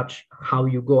pretty much how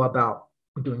you go about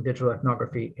doing digital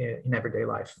ethnography in everyday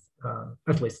life,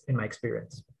 at least in my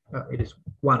experience. It is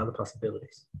one of the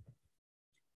possibilities.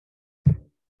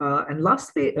 And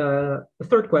lastly, the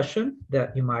third question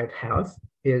that you might have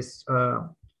is,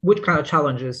 which kind of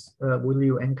challenges will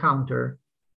you encounter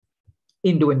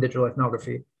in doing digital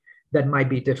ethnography that might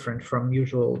be different from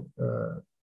usual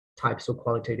types of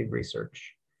qualitative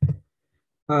research?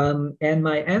 And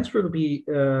my answer will be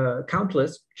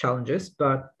countless challenges,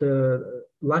 but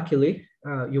luckily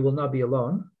you will not be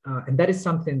alone. And that is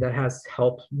something that has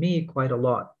helped me quite a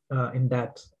lot, in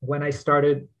that when I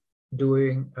started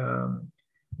doing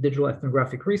digital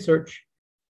ethnographic research,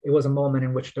 it was a moment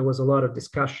in which there was a lot of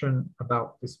discussion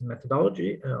about this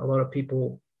methodology, a lot of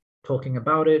people talking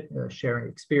about it, sharing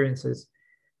experiences.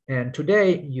 And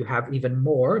today you have even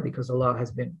more, because a lot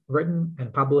has been written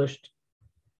and published,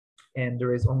 and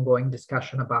there is ongoing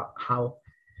discussion about how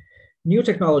new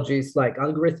technologies like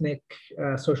algorithmic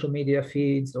social media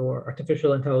feeds or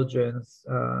artificial intelligence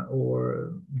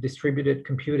or distributed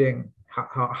computing,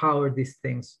 how are these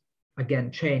things,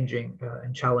 again, changing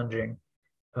and challenging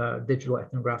digital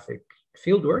ethnographic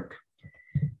fieldwork.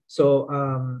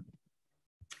 So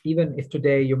even if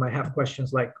today you might have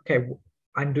questions like, okay,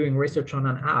 I'm doing research on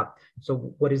an app,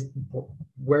 so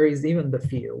where is even the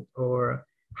field, or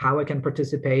how I can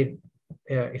participate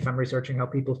if I'm researching how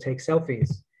people take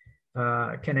selfies?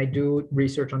 Can I do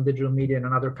research on digital media in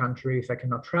another country if I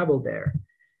cannot travel there?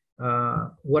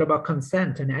 What about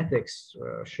consent and ethics?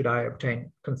 Should I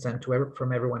obtain consent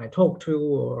from everyone I talk to,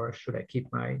 or should I keep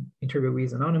my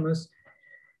interviewees anonymous?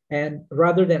 And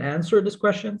rather than answer these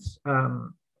questions,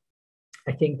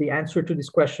 I think the answer to this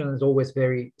question is always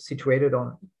very situated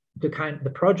on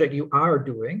the project you are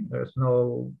doing. There's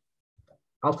no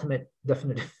ultimate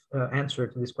definitive answer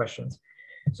to these questions.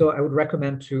 So I would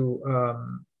recommend to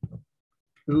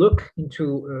look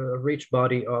into a rich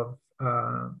body of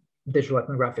digital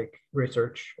ethnographic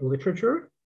research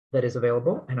literature that is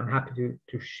available, and I'm happy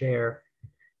to share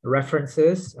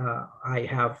references. I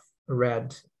have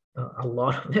read a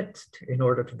lot of it in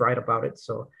order to write about it.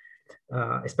 So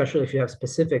especially if you have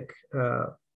specific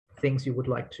things you would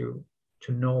like to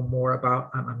know more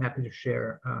about, I'm happy to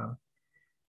share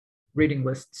reading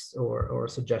lists or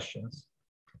suggestions.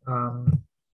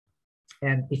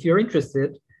 And if you're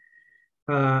interested,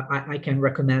 I can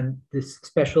recommend this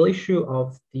special issue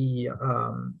of the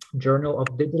Journal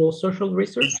of Digital Social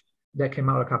Research that came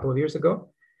out a couple of years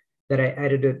ago, that I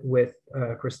edited with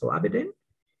Crystal Abedin,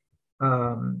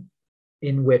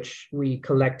 in which we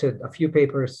collected a few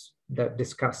papers that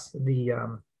discuss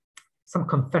some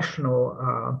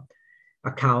confessional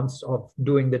accounts of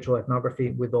doing digital ethnography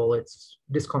with all its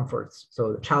discomforts.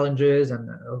 So the challenges and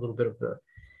a little bit of the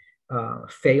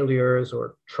failures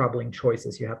or troubling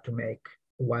choices you have to make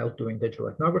while doing digital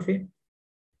ethnography.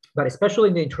 But especially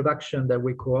in the introduction that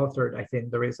we co-authored, I think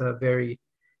there is a very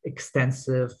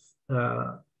extensive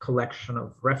collection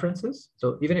of references.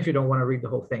 So even if you don't want to read the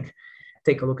whole thing,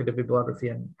 take a look at the bibliography,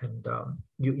 and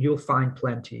you'll find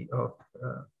plenty of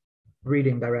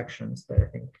reading directions that I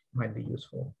think might be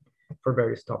useful for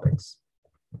various topics.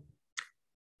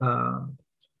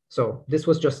 So this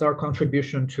was just our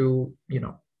contribution to,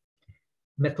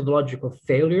 methodological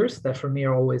failures that for me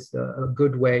are always a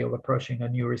good way of approaching a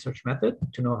new research method,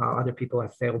 to know how other people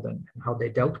have failed and how they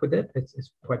dealt with it.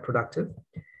 It's quite productive,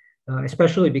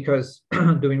 especially because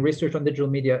doing research on digital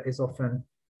media is often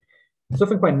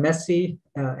quite messy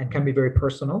and can be very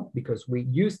personal, because we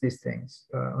use these things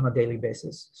on a daily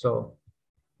basis. So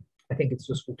I think it's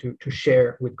useful to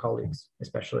share with colleagues,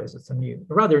 especially as it's a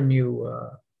rather new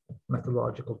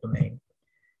methodological domain.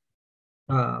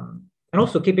 And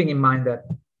also keeping in mind that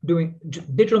doing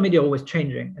digital media always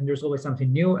changing, and there's always something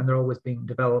new, and they're always being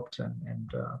developed and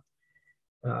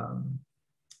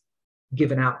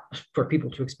given out for people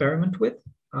to experiment with.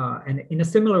 And in a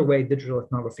similar way, digital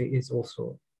ethnography is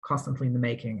also constantly in the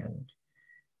making and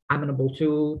amenable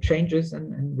to changes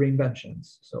and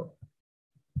reinventions. So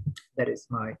that is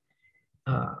my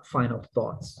final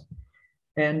thoughts.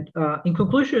 And in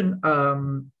conclusion,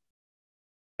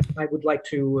 I would like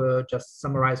to just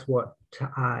summarize what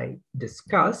I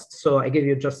discussed. So I gave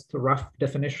you just a rough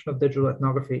definition of digital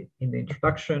ethnography in the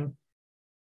introduction.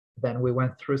 Then we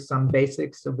went through some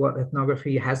basics of what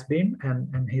ethnography has been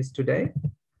and is today.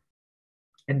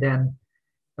 And then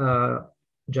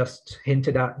just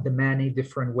hinted at the many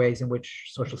different ways in which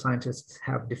social scientists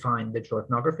have defined digital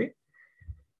ethnography.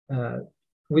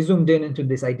 we zoomed in into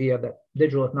this idea that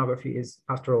digital ethnography is,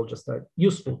 after all, just a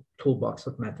useful toolbox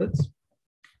of methods.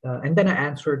 And then I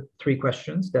answered 3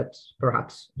 questions that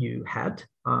perhaps you had.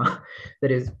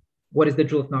 That is, what is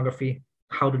digital ethnography?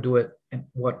 How to do it? And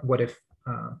what if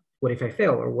I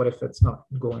fail, or what if it's not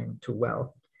going too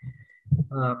well?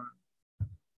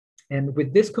 And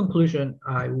with this conclusion,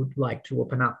 I would like to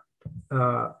open up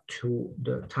to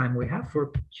the time we have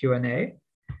for Q&A.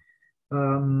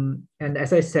 And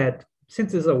as I said,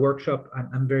 since this is a workshop,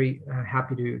 I'm very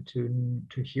happy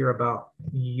to hear about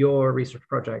your research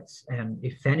projects. And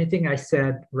if anything I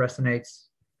said resonates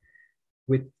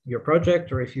with your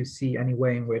project, or if you see any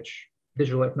way in which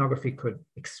digital ethnography could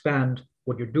expand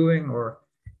what you're doing or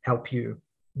help you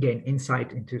gain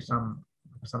insight into some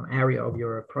area of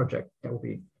your project, that would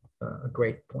be a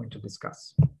great point to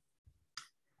discuss.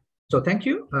 So thank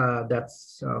you.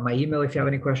 That's my email if you have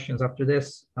any questions after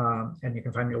this. And you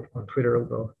can find me on Twitter,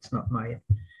 although it's not my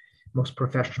most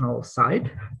professional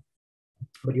side,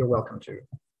 but you're welcome to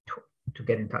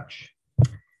get in touch.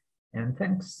 And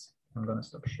thanks. I'm going to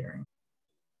stop sharing.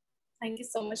 Thank you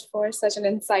so much for such an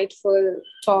insightful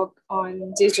talk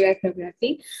on digital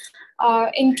ethnography.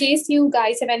 In case you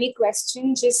guys have any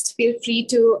questions, just feel free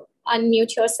to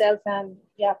unmute yourself and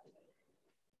yeah.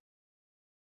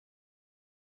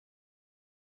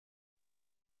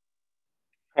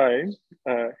 Hi,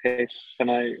 hey, can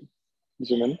I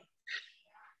zoom in?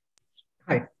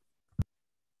 Hi.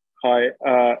 Hi,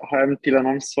 I'm Tilan.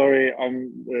 I'm sorry,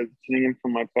 I'm tuning in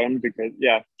from my phone because,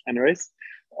 yeah, anyways.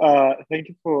 Thank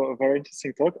you for a very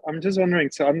interesting talk. I'm just wondering,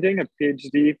 so I'm doing a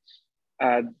PhD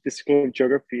at the School of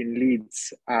Geography in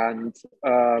Leeds, and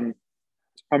I'm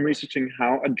researching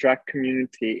how a drag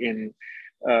community in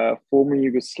former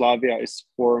Yugoslavia is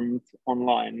formed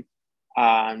online.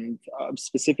 And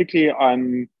specifically,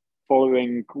 I'm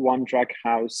following one drag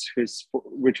house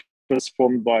which was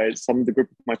formed by some of the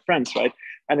group of my friends, right?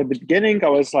 And at the beginning, I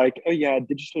was like, oh yeah,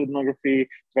 digital ethnography,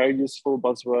 very useful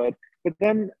buzzword. But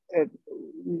then,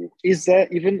 is there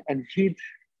even a need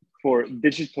for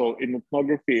digital in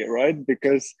ethnography, right?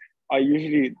 Because I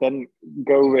usually then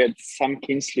go with Sam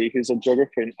Kingsley, who's a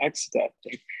geographer in Exeter,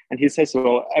 and he says,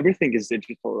 well, everything is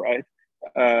digital, right?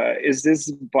 Is this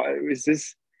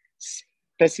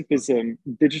specificism,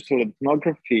 digital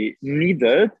ethnography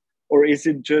needed, or is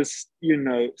it just,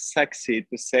 sexy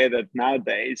to say that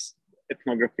nowadays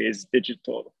ethnography is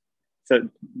digital? So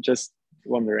just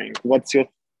wondering, what's your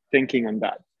thinking on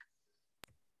that?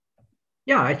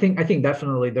 Yeah, I think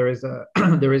definitely there's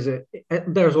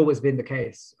always been the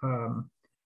case.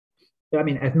 I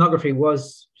mean, ethnography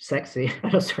was sexy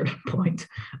at a certain point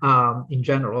in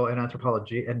general in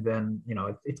anthropology, and then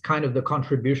it's kind of the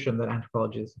contribution that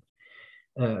anthropology is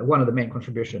one of the main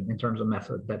contribution in terms of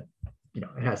method that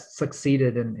it has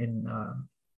succeeded in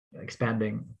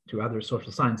expanding to other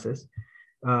social sciences.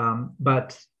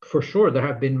 But for sure, there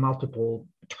have been multiple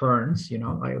turns,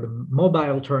 like the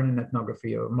mobile turn in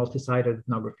ethnography or multi-sided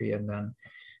ethnography, and then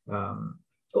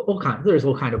there's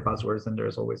all kind of buzzwords, and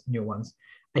there's always new ones.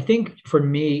 I think for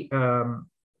me, I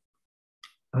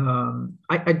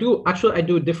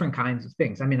do different kinds of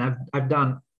things. I mean, I've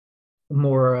done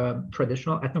more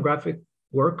traditional ethnographic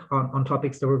work on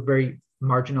topics that were very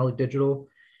marginally digital,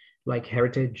 like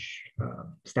heritage,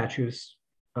 statues,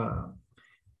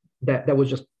 that was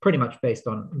just pretty much based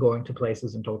on going to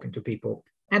places and talking to people,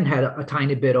 and had a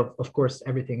tiny bit of course,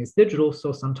 everything is digital.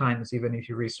 So sometimes even if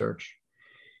you research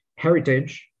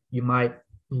heritage, you might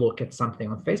look at something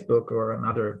on Facebook or on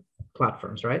other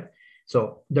platforms, right?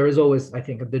 So there is always, I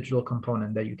think, a digital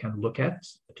component that you can look at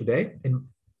today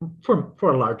for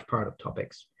a large part of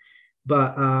topics.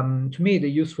 But to me, the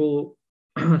useful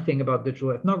thing about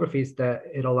digital ethnography is that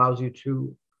it allows you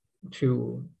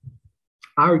to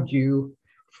argue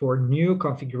for new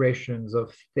configurations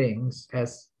of things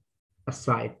as a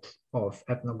site of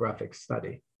ethnographic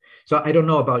study. So I don't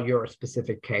know about your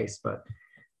specific case, but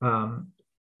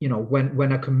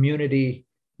when a community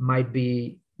might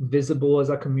be visible as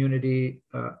a community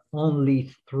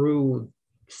only through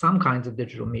some kinds of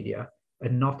digital media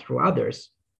and not through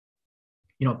others,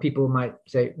 people might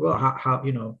say, well, how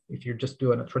if you're just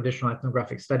doing a traditional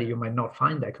ethnographic study, you might not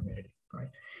find that community, right?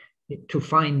 To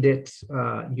find it,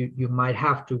 you might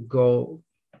have to go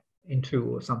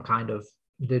into some kind of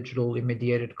digitally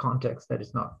mediated context that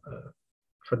is not a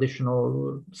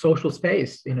traditional social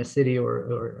space in a city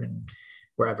or in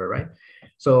wherever, right?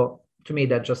 So to me,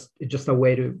 it's just a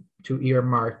way to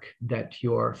earmark that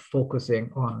you're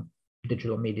focusing on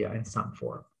digital media in some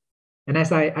form. And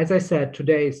as I said,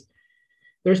 today's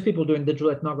there's people doing digital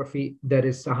ethnography that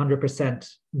is 100%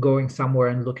 going somewhere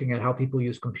and looking at how people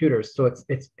use computers. So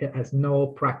it has no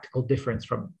practical difference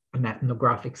from an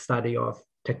ethnographic study of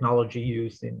technology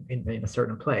used in a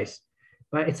certain place.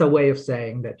 But it's a way of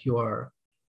saying that you are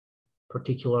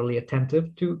particularly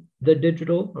attentive to the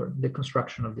digital or the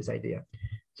construction of this idea.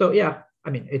 So yeah, I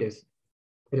mean, it is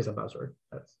a buzzword.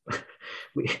 That's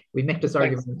we make this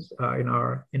argument in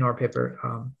our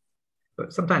paper.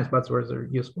 But sometimes buzzwords are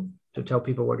useful to tell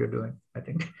people what you're doing, I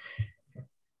think.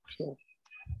 Sure.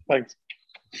 Thanks.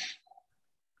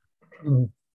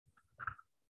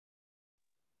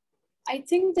 I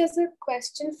think there's a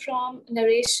question from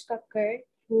Naresh Kakkar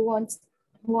who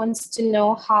wants to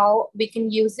know how we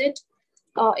can use it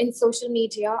in social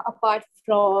media apart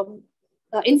from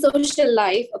in social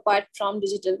life apart from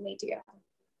digital media.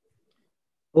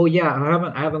 Oh yeah,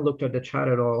 I haven't looked at the chat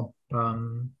at all.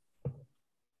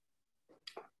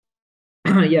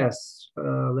 Yes,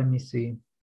 let me see.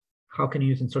 How can you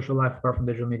use in social life apart from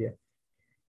digital media?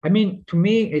 I mean, to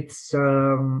me, it's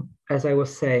as I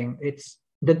was saying, it's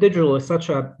the digital is such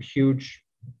a huge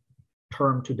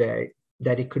term today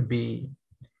that it's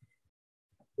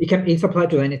applied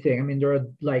to anything. I mean, there are,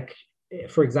 like,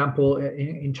 for example,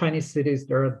 in Chinese cities,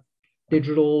 there are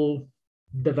digital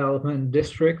development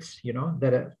districts, you know,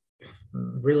 that have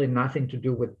really nothing to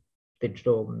do with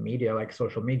digital media, like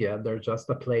social media. They're just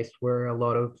a place where a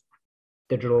lot of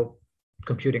digital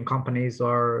computing companies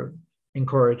are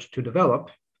encouraged to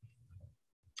develop.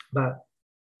 But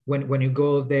when you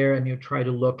go there and you try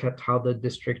to look at how the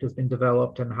district has been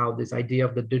developed and how this idea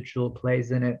of the digital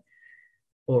plays in it,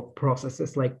 or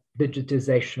processes like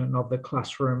digitization of the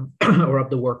classroom or of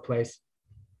the workplace,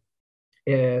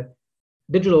 the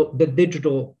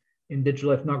digital in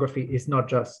digital ethnography is not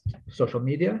just social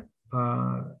media.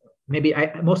 Maybe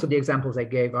most of the examples I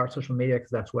gave are social media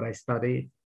because that's what I study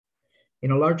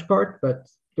in a large part, but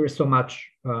there is so much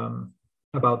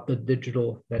about the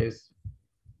digital that is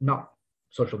not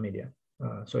social media.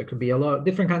 So it could be a lot of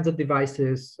different kinds of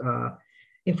devices,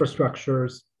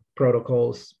 infrastructures,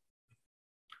 protocols,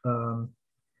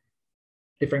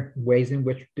 different ways in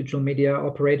which digital media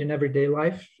operate in everyday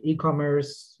life,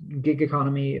 e-commerce, gig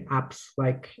economy, apps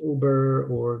like Uber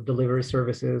or delivery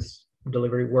services,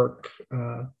 delivery work.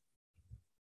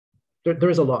 There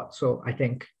is a lot. So I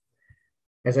think,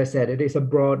 as I said, it is a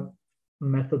broad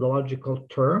methodological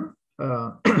term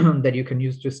that you can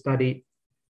use to study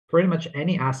pretty much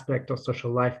any aspect of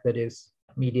social life that is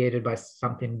mediated by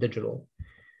something digital.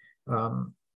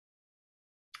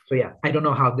 So yeah, I don't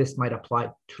know how this might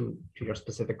apply to your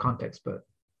specific context, but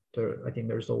I think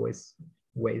there's always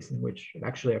ways in which it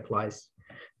actually applies.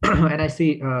 And I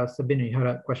see, Sabine, you had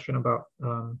a question about,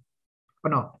 oh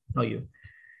no, not you.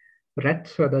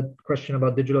 Brett had a question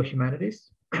about digital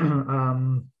humanities.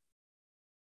 And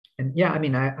yeah, I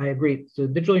mean, I agree. So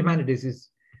digital humanities is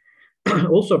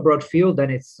also a broad field, and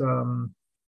it's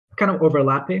kind of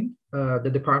overlapping.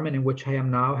 The department in which I am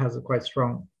now has a quite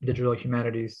strong digital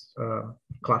humanities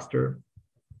cluster.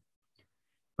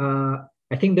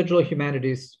 I think digital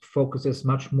humanities focuses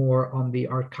much more on the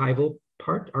archival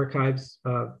part, archives,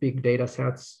 big data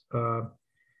sets.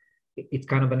 It's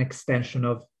kind of an extension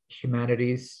of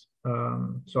humanities.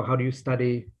 So how do you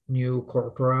study new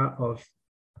corpora of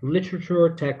literature,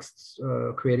 texts,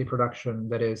 creative production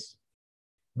that is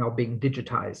now being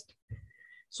digitized?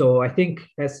 So I think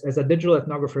as a digital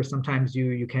ethnographer, sometimes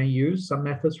you can use some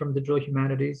methods from digital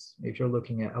humanities if you're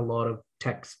looking at a lot of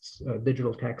texts,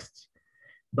 digital texts.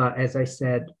 But as I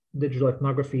said, digital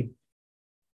ethnography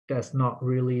does not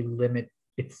really limit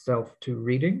itself to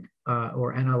reading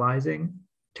or analyzing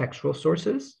textual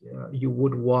sources. You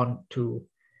would want to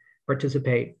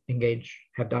participate, engage,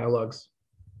 have dialogues,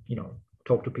 you know,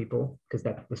 talk to people, because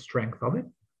that's the strength of it.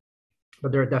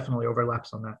 But there are definitely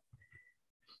overlaps on that.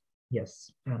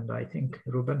 Yes, and I think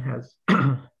Ruben has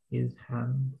his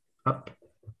hand up.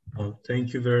 Oh,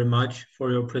 thank you very much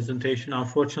for your presentation.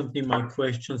 Unfortunately, my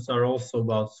questions are also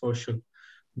about social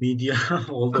media.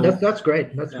 Although that's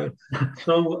great. That's good.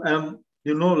 So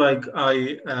you know, like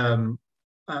I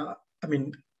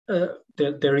mean,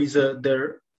 there is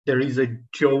a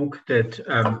joke that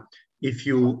if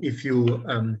you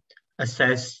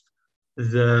assess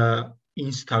the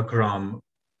Instagram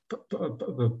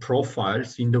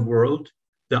profiles in the world,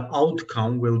 the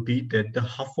outcome will be that the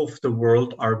half of the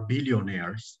world are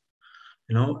billionaires,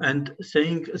 you know. And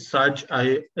saying such,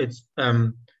 I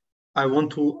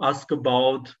want to ask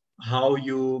about how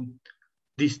you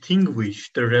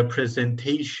distinguish the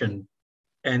representation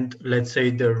and, let's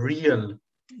say, the real,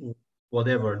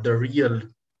 whatever, the real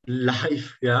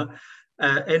life, yeah,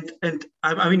 And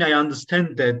I mean, I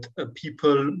understand that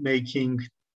people making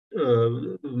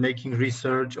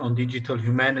research on digital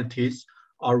humanities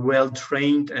are well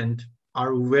trained and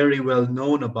are very well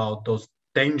known about those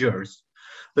dangers.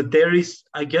 But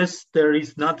I guess there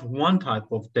is not one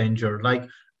type of danger. Like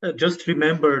I just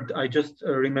remembered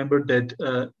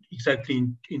that exactly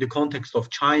in the context of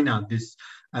China, this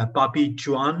Papi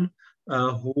Juan,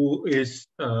 who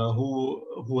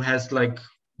has like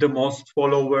the most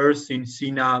followers in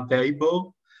Sina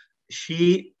Weibo,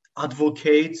 she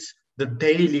advocates the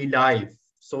daily life.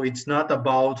 So it's not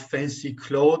about fancy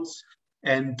clothes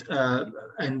and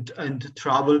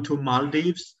travel to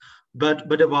Maldives,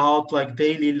 but about like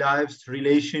daily lives,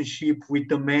 relationship with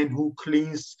the man who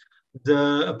cleans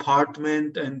the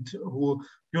apartment and who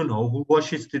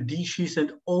washes the dishes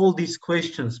and all these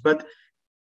questions. But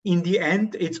in the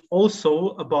end, it's also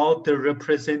about the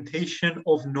representation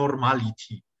of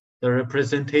normality, the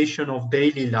representation of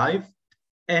daily life.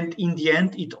 And in the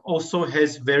end, it also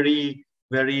has very,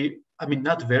 very, I mean,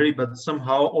 not very, but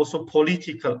somehow also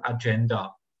political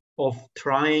agenda of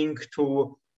trying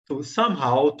to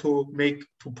somehow to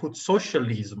put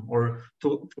socialism or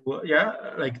so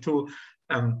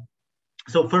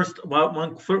first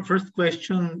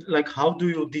question, like, how do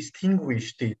you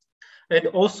distinguish this? And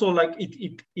also, like,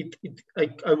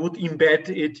 I would embed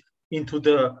it into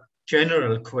the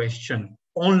general question,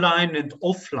 online and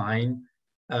offline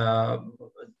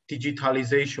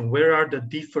digitalization. Where are the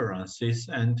differences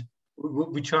and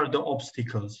which are the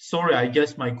obstacles? Sorry, I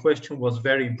guess my question was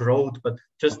very broad, but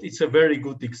just it's a very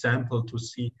good example to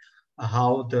see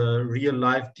how the real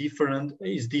life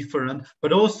is different,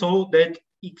 but also that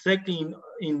exactly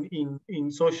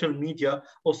in social media,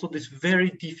 also this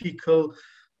very difficult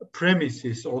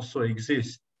premises also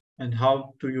exist. And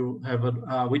how do you have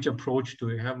which approach do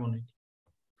you have on it?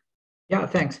 Yeah,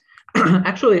 thanks.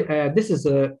 Actually, this is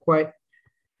a quite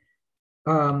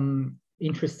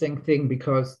interesting thing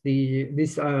because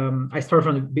I start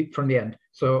from the end.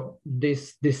 So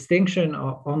this distinction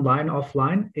of online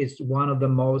offline is one of the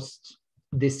most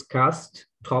discussed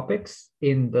topics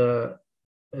in the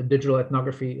digital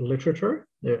ethnography literature,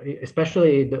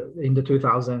 especially in the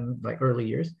 2000 early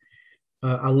years.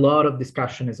 A lot of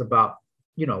discussion is about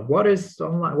what is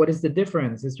online, what is the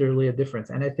difference, is there really a difference?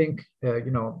 And I think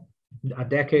a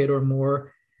decade or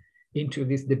more into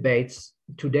these debates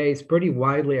today, it's pretty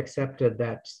widely accepted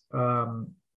that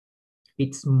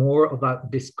it's more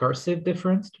about discursive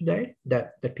difference today,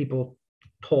 that people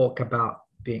talk about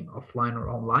being offline or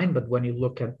online, but when you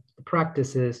look at the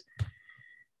practices,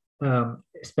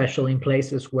 especially in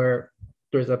places where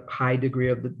there's a high degree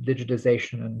of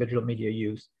digitization and digital media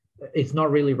use, it's not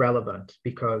really relevant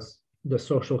because the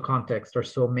social contexts are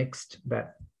so mixed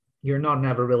that you're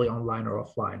never really online or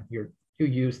offline. You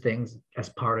use things as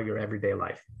part of your everyday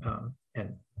life,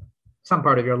 and some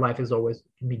part of your life is always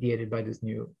mediated by this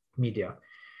new media.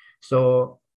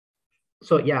 So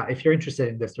yeah, if you're interested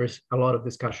in this, there's a lot of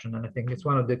discussion, and I think it's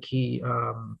one of the key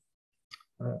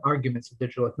arguments of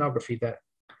digital ethnography that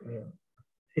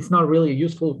it's not really a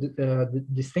useful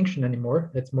distinction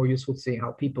anymore. It's more useful to see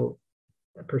how people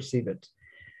perceive it.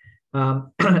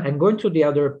 And going to the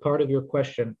other part of your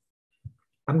question,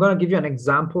 I'm going to give you an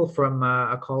example from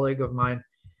a colleague of mine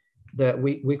that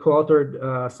we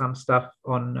co-authored some stuff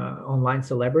on online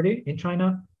celebrity in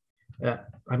China.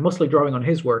 I'm mostly drawing on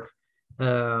his work.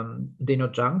 Dino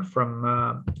Zhang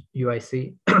from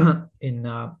UIC in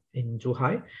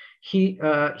Zhuhai. He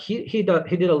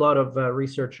did a lot of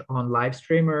research on live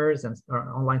streamers and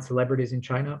online celebrities in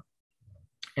China.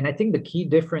 And I think the key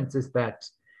difference is that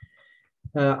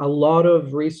a lot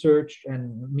of research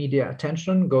and media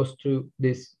attention goes to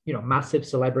these, massive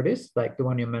celebrities like the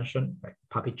one you mentioned, like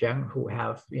Papi Jiang, who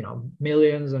have,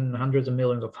 millions and hundreds of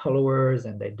millions of followers,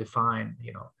 and they define,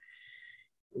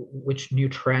 which new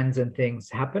trends and things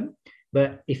happen.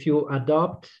 But if you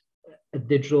adopt a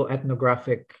digital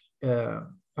ethnographic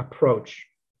approach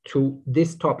to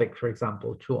this topic, for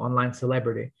example, to online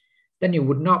celebrity, then you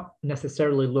would not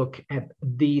necessarily look at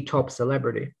the top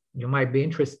celebrity. You might be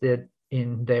interested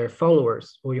in their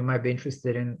followers, or you might be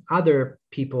interested in other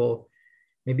people,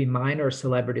 maybe minor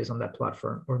celebrities on that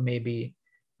platform, or maybe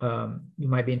you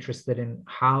might be interested in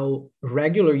how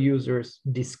regular users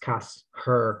discuss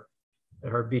her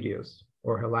videos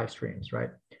or her live streams, right?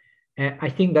 And I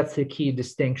think that's the key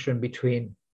distinction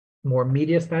between more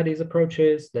media studies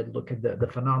approaches that look at the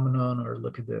phenomenon or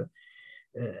look at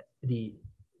the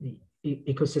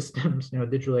ecosystems,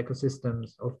 digital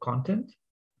ecosystems of content,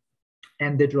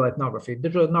 and digital ethnography.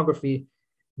 Digital ethnography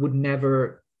would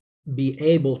never be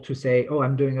able to say, oh,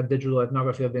 I'm doing a digital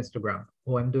ethnography of Instagram,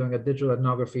 or I'm doing a digital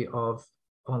ethnography of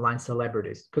online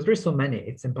celebrities, because there's so many,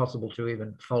 it's impossible to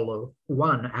even follow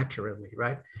one accurately,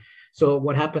 right? So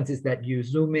what happens is that you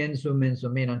zoom in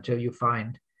until you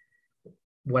find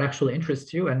what actually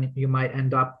interests you, and you might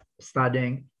end up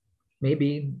studying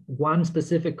maybe one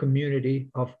specific community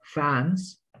of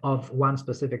fans of one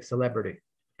specific celebrity,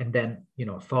 and then, you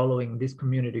know, following this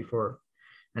community for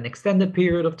an extended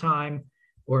period of time,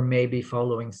 or maybe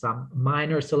following some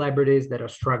minor celebrities that are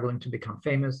struggling to become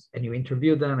famous, and you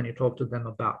interview them and you talk to them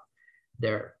about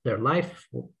their life,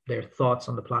 their thoughts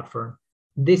on the platform.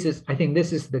 I think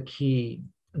this is the key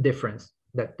difference,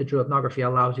 that digital ethnography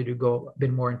allows you to go a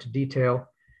bit more into detail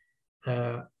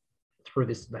through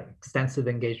this like extensive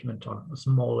engagement on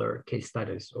smaller case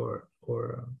studies or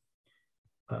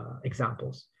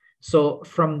examples. So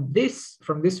from this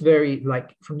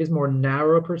more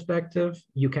narrow perspective,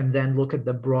 you can then look at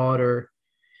the broader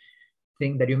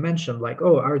thing that you mentioned, like,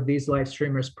 oh, are these live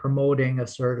streamers promoting a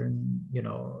certain, you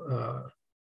know,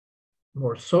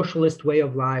 more socialist way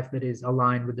of life that is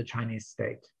aligned with the Chinese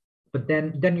state? But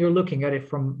then you're looking at it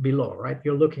from below, right?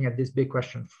 You're looking at this big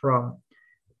question from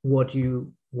what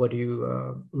you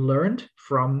learned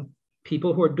from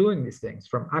people who are doing these things,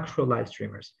 from actual live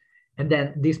streamers. And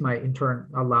then this might in turn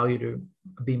allow you to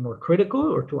be more critical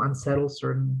or to unsettle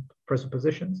certain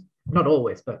presuppositions. Not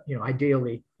always, but, you know,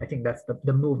 ideally, I think that's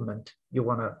the movement you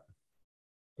want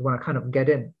to kind of get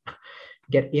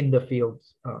in the field,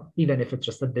 even if it's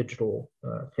just a digital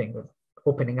thing of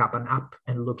opening up an app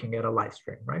and looking at a live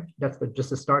stream, right? That's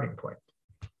just a starting point.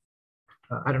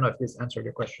 I don't know if this answered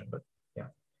your question, but yeah.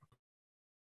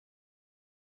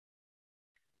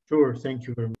 Sure, thank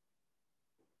you very much.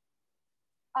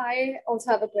 I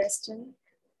also have a question.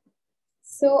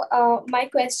 So my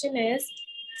question is,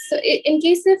 so in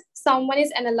case if someone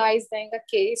is analyzing a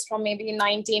case from maybe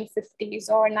 1950s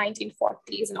or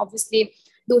 1940s, and obviously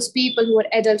those people who were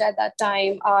adult at that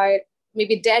time are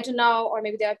maybe dead now, or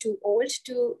maybe they are too old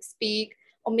to speak,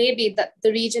 or maybe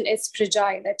the region is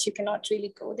fragile, that you cannot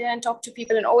really go there and talk to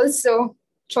people, and also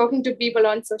talking to people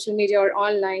on social media or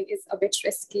online is a bit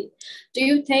risky. Do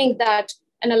you think that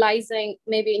analyzing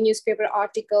maybe newspaper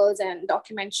articles and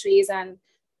documentaries and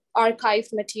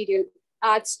archived material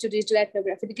adds to digital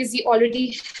ethnography? Because you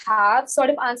already have sort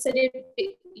of answered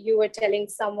it. You were telling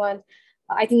someone,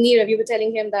 I think Nirav, you were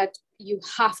telling him that you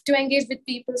have to engage with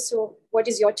people. So what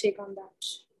is your take on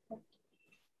that?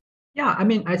 Yeah, I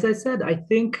mean, as I said, I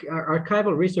think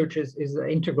archival research is an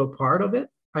integral part of it.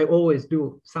 I always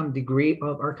do some degree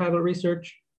of archival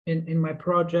research in my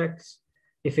projects.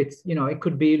 If it's, you know, it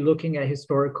could be looking at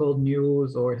historical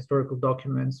news or historical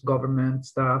documents, government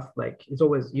stuff, like it's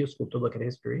always useful to look at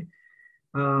history.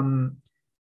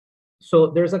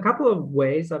 So there's a couple of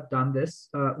ways I've done this.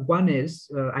 One is,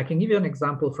 I can give you an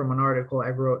example from an article I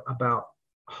wrote about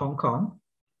Hong Kong.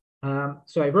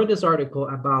 So I wrote this article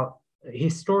about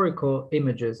historical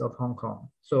images of Hong Kong.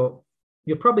 So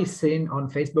you've probably seen on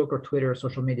Facebook or Twitter,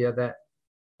 social media, that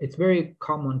it's very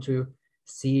common to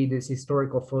see these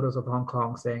historical photos of Hong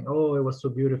Kong saying, oh, it was so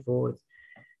beautiful. It's,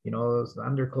 you know, it was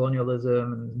under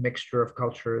colonialism and mixture of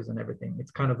cultures and everything.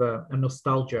 It's kind of a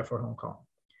nostalgia for Hong Kong.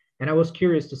 And I was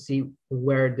curious to see,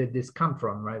 where did this come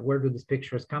from, right? Where do these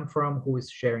pictures come from? Who is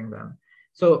sharing them?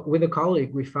 So with a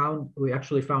colleague, we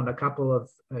actually found a couple of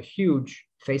huge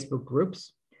Facebook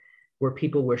groups where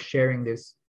people were sharing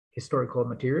these historical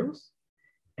materials.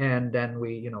 And then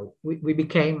we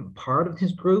became part of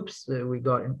these groups.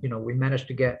 We managed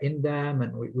to get in them,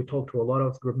 and we talked to a lot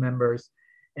of group members.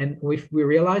 And we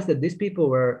realized that these people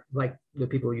were like the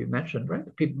people you mentioned, right?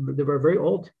 They were very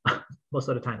old most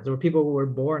of the time. There were people who were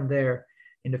born there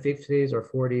in the 50s or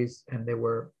 40s, and they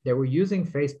were using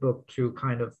Facebook to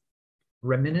kind of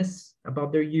reminisce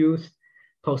about their youth,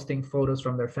 posting photos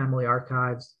from their family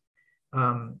archives.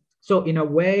 So in a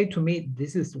way, to me,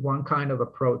 this is one kind of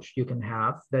approach you can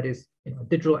have, that is, you know,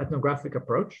 digital ethnographic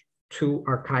approach to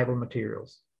archival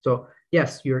materials. So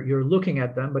yes, you're looking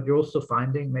at them, but you're also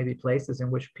finding maybe places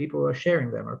in which people are sharing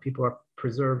them or people are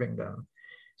preserving them.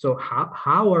 So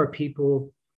how are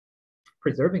people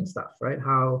preserving stuff, right?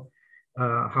 How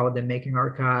are they making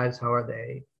archives? How are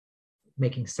they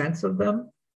making sense of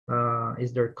them?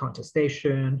 Is there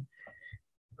contestation?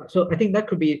 So I think that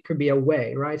could be a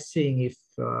way, right? Seeing if,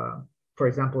 for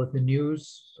example, if the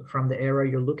news from the era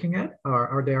you're looking at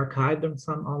are they archived in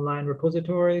some online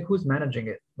repository? Who's managing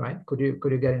it, right? Could you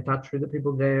get in touch with the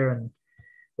people there,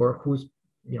 or who's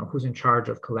in charge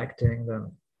of collecting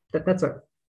them? That's a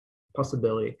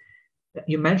possibility.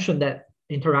 You mentioned that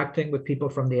interacting with people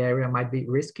from the area might be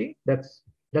risky. That's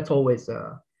always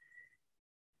a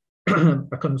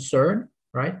concern,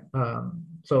 right?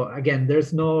 So again,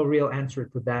 there's no real answer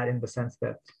to that, in the sense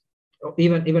that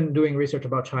even doing research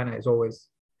about China is always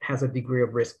has a degree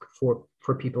of risk for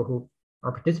people who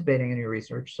are participating in your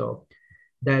research. So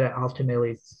that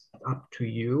ultimately is up to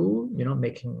you,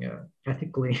 making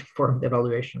ethically informed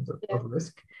evaluations of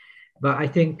risk. But I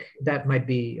think that might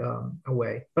be a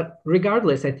way. But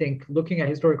regardless, I think looking at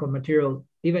historical material,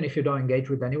 even if you don't engage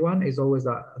with anyone, is always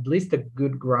at least a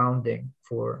good grounding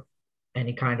for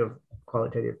any kind of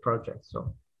qualitative project.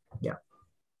 So, yeah.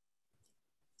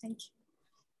 Thank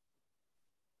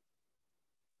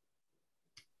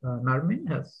you. Narmin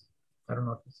has, I don't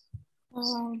know if it's...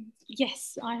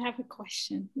 Yes, I have a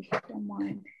question, if you don't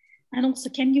mind. And also,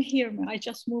 can you hear me? I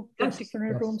just moved the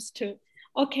different rooms too.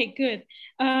 Okay, good.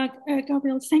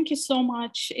 Gabriel, thank you so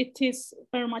much. It is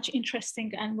very much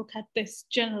interesting and look at this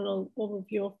general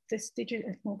overview of this digital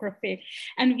ethnography.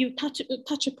 And you touch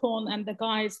upon, and the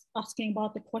guys asking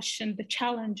about the question, the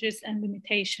challenges and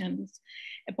limitations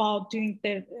about doing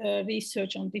the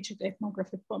research on digital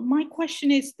ethnography. But my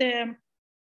question is,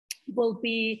 will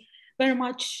be very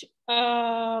much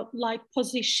like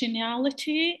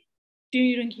positionality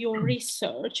during your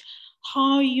research,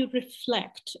 how you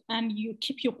reflect and you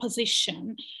keep your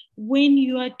position when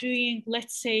you are doing,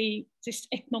 let's say, this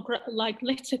ethnography, like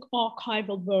let's say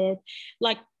archival work,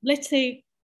 like let's say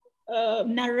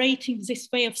narrating this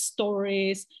way of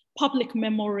stories, public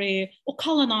memory, or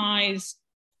colonized,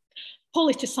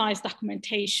 politicized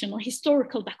documentation or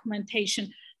historical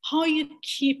documentation, how you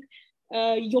keep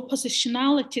your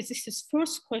positionality. This is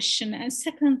first question. And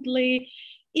secondly,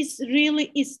 is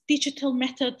digital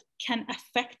method can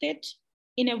affect it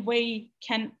in a way,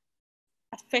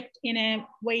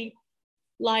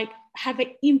 like have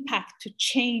an impact to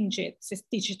change it, this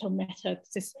digital method,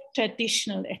 this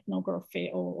traditional ethnography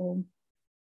or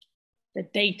the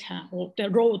data or the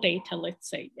raw data, let's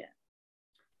say.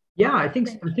 Yeah, I think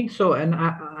so. And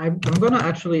I'm gonna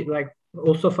actually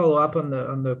also follow up on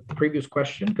the previous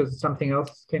question, because something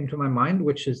else came to my mind,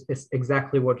 which is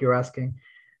exactly what you're asking.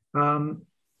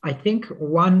 I think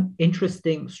one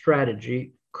interesting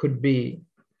strategy could be,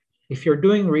 if you're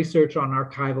doing research on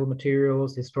archival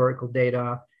materials, historical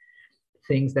data,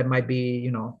 things that might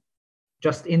be,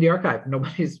 just in the archive,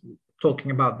 nobody's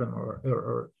talking about them,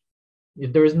 or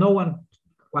if there is no one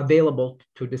available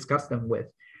to discuss them with,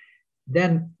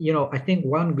 then, I think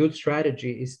one good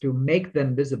strategy is to make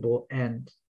them visible and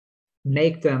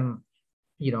make them,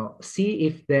 see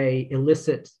if they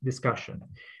elicit discussion.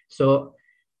 So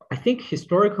I think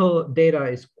historical data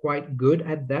is quite good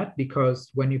at that,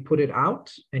 because when you put it out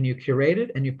and you curate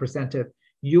it and you present it,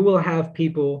 you will have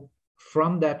people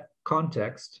from that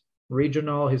context,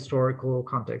 regional, historical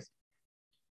context,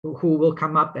 who will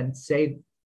come up and say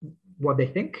what they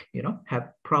think,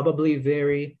 have probably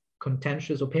very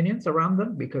contentious opinions around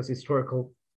them, because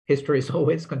history is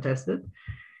always contested.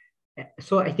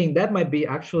 So I think that might be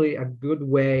actually a good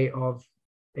way of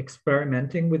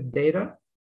experimenting with data,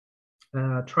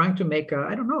 trying to make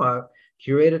a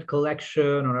curated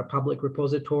collection or a public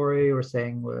repository, or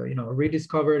saying, a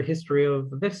rediscovered history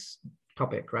of this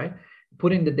topic, right?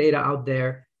 Putting the data out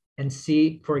there and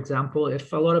see, for example,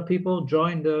 if a lot of people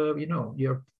join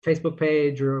your Facebook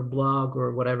page or blog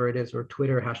or whatever it is, or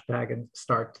Twitter hashtag, and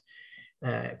start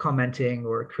commenting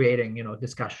or creating,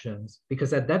 discussions,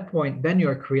 because at that point, then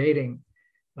you're creating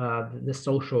the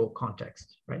social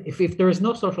context, right? If there is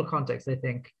no social context, I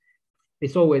think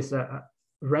it's always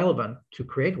relevant to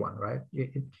create one, right?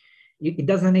 It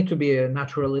doesn't need to be a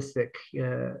naturalistic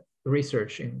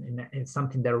research in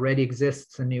something that already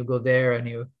exists, and you go there and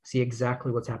you see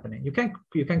exactly what's happening. You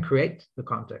can create the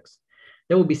context.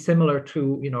 That would be similar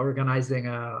to organizing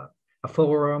a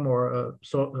forum or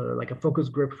like a focus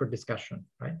group for discussion,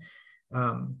 right?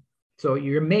 So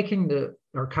you're making the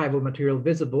archival material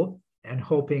visible and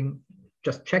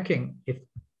just checking if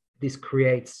this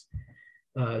creates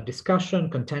discussion,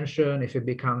 contention, if it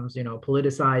becomes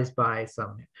politicized by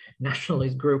some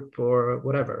nationalist group or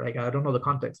whatever. I don't know the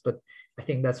context, but I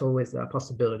think that's always a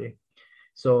possibility.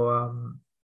 So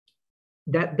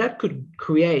that could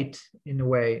create, in a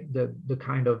way, the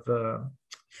kind of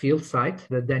field site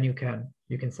that then you can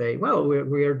say, well,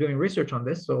 we are doing research on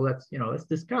this, so let's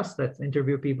discuss, let's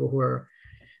interview people who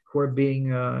are being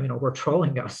who are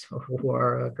trolling us, or who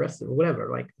are aggressive, or whatever.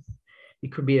 Like,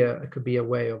 it could be a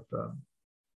way of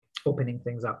opening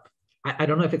things up. I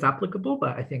don't know if it's applicable,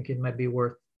 but I think it might be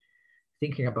worth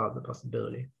thinking about the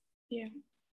possibility. Yeah.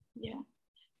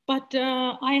 But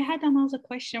I had another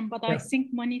question, but yeah. I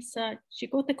think Manisa, she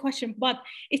got the question, but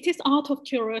it is out of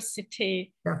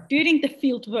curiosity. Yeah. During the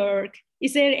field work,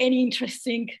 is there any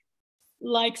interesting,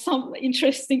 like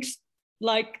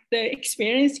the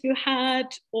experience you had,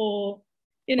 or,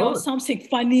 something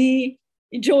funny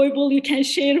enjoyable you can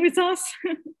share with us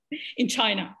in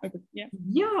China?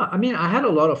 Yeah, I mean, I had a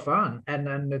lot of fun,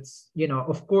 and it's, you know,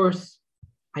 of course,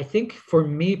 I think for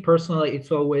me personally,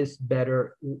 it's always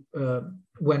better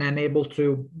when I'm able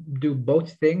to do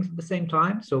both things at the same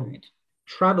time. So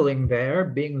traveling there,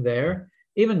 being there,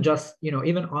 even just, you know,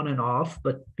 even on and off,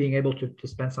 but being able to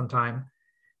spend some time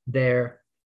there,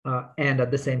 and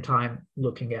at the same time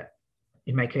looking at,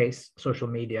 in my case, social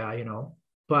media, you know.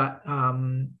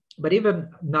 But even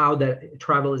now that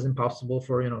travel is impossible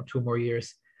for, you know, 2 more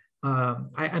years,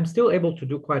 I'm still able to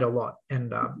do quite a lot.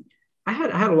 And I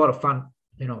had a lot of fun,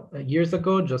 you know, years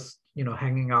ago, just, you know,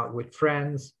 hanging out with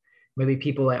friends, maybe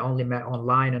people I only met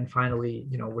online, and finally,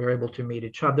 you know, we're able to meet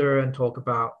each other and talk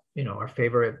about, you know, our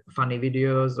favorite funny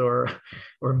videos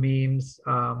or memes.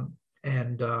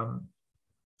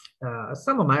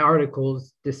 Some of my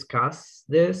articles discuss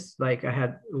this. Like I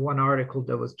had one article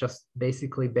that was just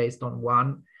basically based on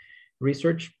one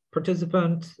research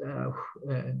participant.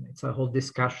 It's a whole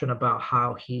discussion about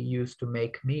how he used to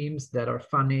make memes that are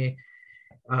funny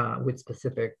with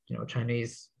specific, you know,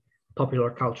 Chinese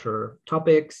popular culture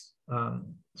topics.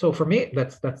 So for me,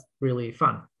 that's really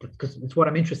fun because it's what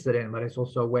I'm interested in, but it's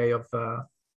also a way of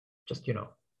just, you know,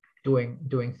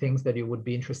 doing things that you would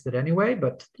be interested anyway,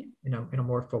 but, you know, in a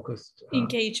more focused,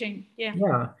 engaging.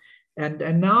 Yeah.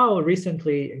 And now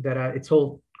recently that it's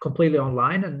all completely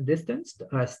online and distanced,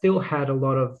 I still had a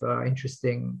lot of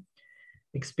interesting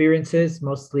experiences,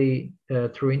 mostly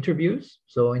through interviews.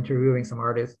 So interviewing some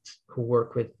artists who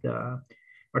work with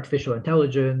artificial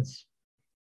intelligence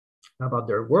about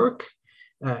their work.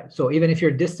 So even if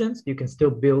you're distanced, you can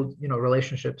still build, you know,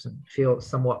 relationships and feel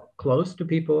somewhat close to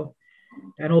people.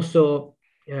 And also,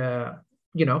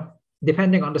 you know,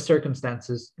 depending on the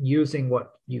circumstances, using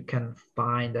what you can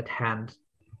find at hand,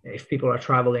 if people are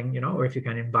traveling, you know, or if you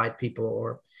can invite people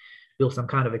or build some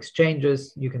kind of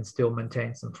exchanges, you can still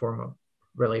maintain some form of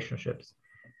relationships.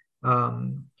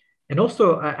 And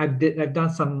also, I've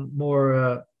done some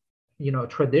more, you know,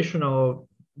 traditional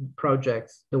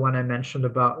projects. The one I mentioned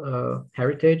about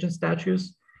heritage and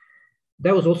statues.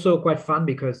 That was also quite fun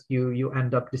because you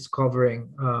end up discovering,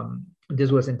 this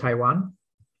was in Taiwan.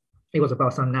 It was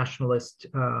about some nationalist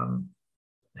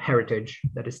heritage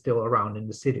that is still around in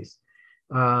the cities.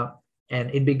 And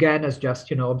it began as just,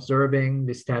 you know, observing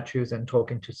the statues and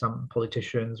talking to some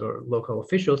politicians or local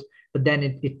officials. But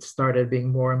then it started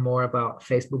being more and more about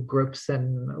Facebook groups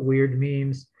and weird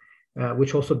memes,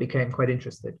 which also became quite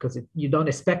interesting because you don't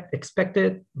expect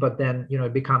it, but then, you know,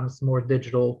 it becomes more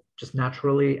digital just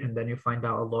naturally. And then you find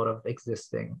out a lot of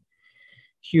existing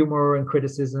humor and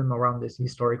criticism around these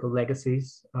historical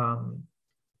legacies.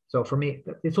 So for me,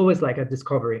 it's always like a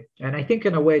discovery. And I think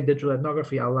in a way, digital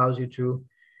ethnography allows you to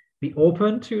be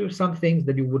open to some things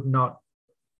that you would not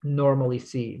normally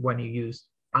see when you use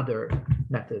other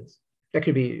methods. That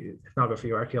could be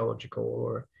ethnography or archaeological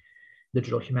or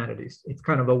digital humanities. It's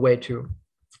kind of a way to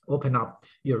open up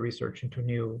your research into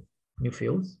new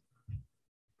fields.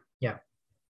 Yeah.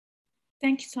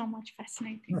 Thank you so much.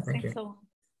 Fascinating. Yeah, thank Thanks you. a lot.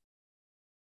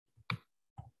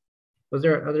 Was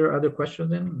there other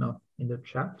questions in the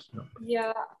chat? No.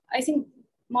 Yeah, I think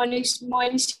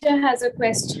Monisha has a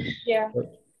question. Yeah.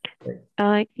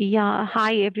 Yeah,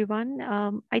 hi everyone.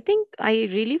 I think I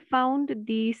really found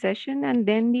the session and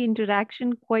then the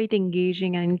interaction quite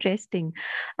engaging and interesting.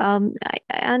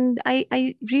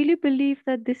 I really believe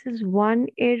that this is one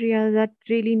area that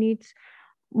really needs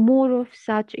more of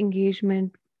such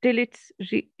engagement till it's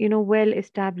well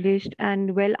established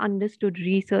and well understood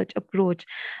research approach,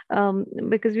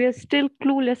 because we are still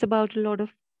clueless about a lot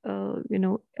of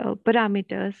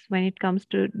parameters when it comes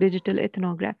to digital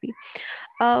ethnography.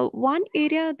 One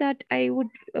area that I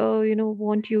would,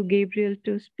 want you, Gabriel,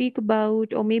 to speak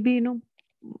about, or maybe,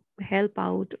 help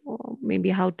out, or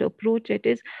maybe how to approach it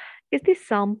is the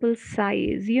sample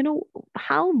size.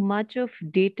 How much of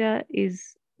data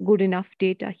is good enough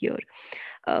data here?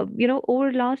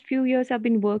 Over the last few years, I've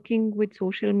been working with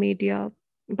social media,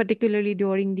 particularly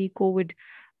during the COVID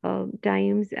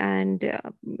times, and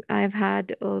I've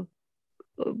had an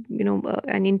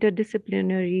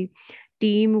interdisciplinary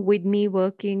team with me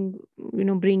working,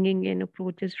 bringing in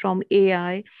approaches from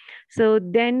AI. So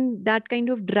then that kind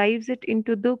of drives it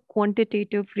into the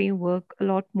quantitative framework a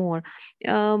lot more.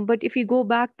 But if you go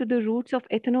back to the roots of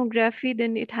ethnography,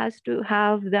 then it has to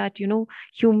have that,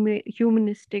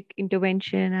 humanistic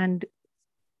intervention and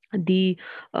the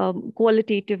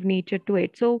qualitative nature to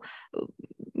it. So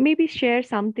maybe share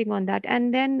something on that.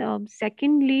 And then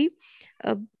secondly,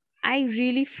 I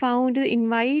really found the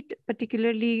invite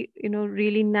particularly,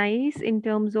 really nice in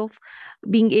terms of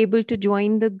being able to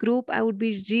join the group. I would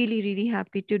be really, really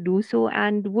happy to do so,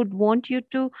 and would want you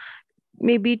to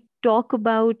maybe talk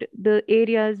about the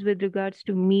areas with regards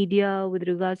to media, with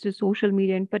regards to social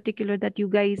media in particular, that you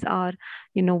guys are,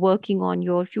 working on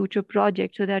your future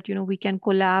project, so that, we can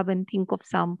collab and think of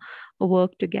some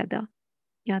work together.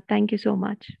 Yeah, thank you so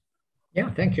much.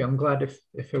 Yeah, thank you. I'm glad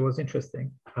if it was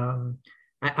interesting.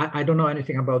 I don't know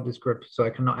anything about this group, so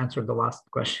I cannot answer the last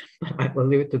question. I will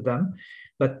leave it to them.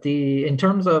 But in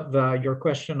terms of your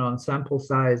question on sample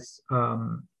size,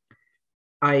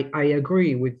 I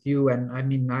agree with you. And I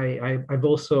mean, I've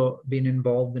also been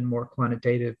involved in more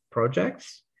quantitative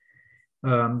projects,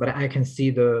 but I can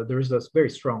see there's this very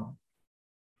strong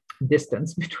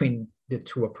distance between the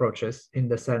two approaches, in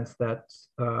the sense that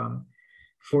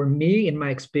for me, in my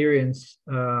experience,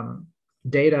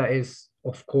 data is,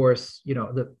 of course, you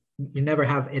never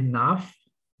have enough.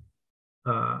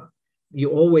 You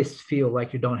always feel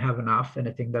like you don't have enough. And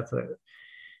I think that's a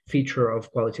feature of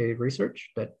qualitative research,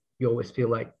 that you always feel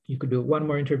like you could do one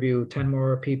more interview, 10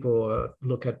 more people,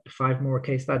 look at 5 more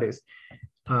case studies.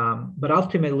 But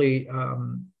ultimately,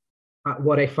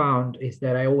 what I found is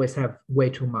that I always have way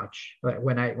too much. Like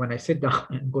when I sit down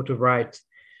and go to write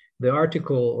the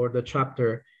article or the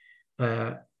chapter,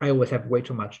 I always have way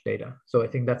too much data. So I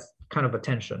think that's kind of a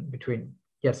tension between,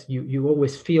 yes, you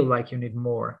always feel like you need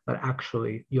more, but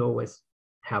actually you always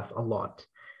have a lot,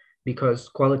 because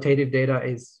qualitative data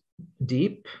is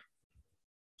deep,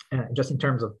 just in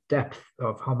terms of depth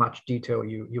of how much detail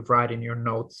you write in your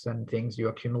notes and things you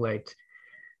accumulate,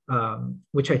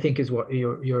 which I think is what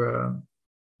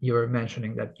you're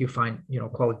mentioning, that you find,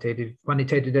 quantitative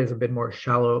data is a bit more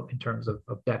shallow in terms of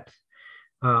depth.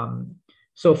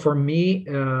 So for me,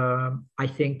 I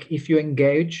think if you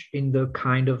engage in the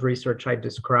kind of research I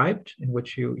described, in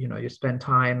which you spend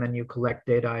time and you collect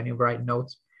data and you write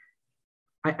notes,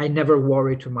 I never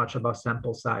worry too much about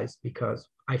sample size, because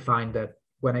I find that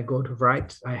when I go to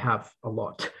write, I have a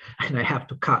lot and I have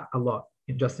to cut a lot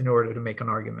just in order to make an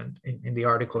argument in the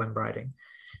article I'm writing.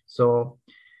 So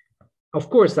of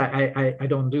course, I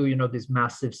don't do, these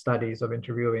massive studies of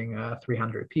interviewing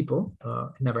 300 people.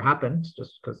 It never happened,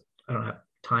 just because I don't have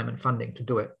time and funding to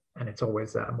do it. And it's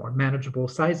always more manageable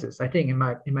sizes. I think in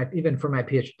my even for my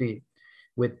PhD,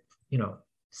 with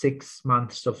 6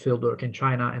 months of fieldwork in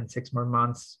China and 6 more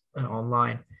months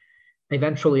online,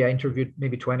 eventually I interviewed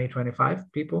maybe 20,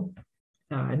 25 people.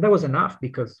 And that was enough,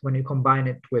 because when you combine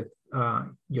it with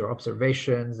your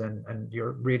observations and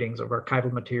your readings of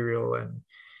archival material and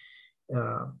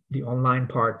the online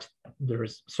part,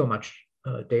 there's so much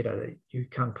data that you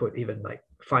can't put even like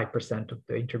 5% of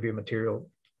the interview material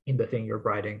in the thing you're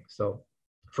writing. So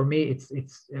for me, it's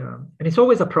and it's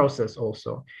always a process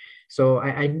also. So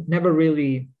I never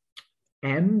really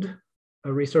end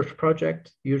a research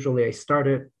project. Usually I start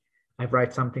it, I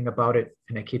write something about it,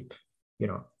 and I keep,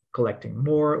 collecting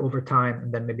more over time,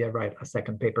 and then maybe I write a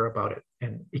second paper about it,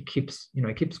 and it keeps,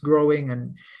 it keeps growing,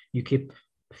 and you keep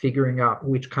figuring out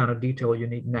which kind of detail you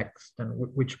need next and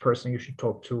which person you should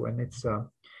talk to. And it's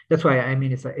that's why I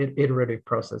mean it's an iterative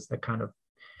process that kind of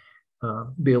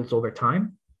builds over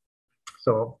time.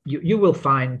 So you will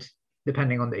find,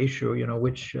 depending on the issue,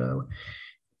 which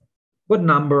what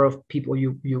number of people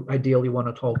you ideally want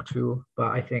to talk to. But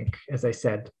I think, as I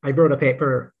said, I wrote a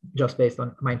paper just based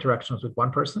on my interactions with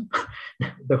one person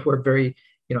that were very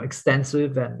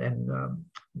extensive and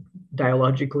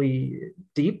dialogically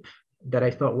deep, that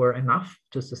I thought were enough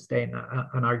to sustain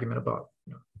an argument about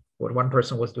what one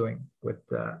person was doing with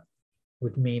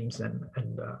memes and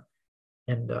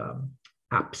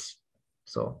apps.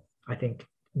 So I think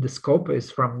the scope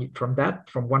is from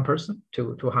one person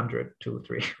to 100, 2,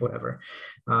 3, whatever.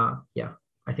 Yeah,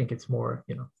 I think it's more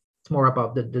it's more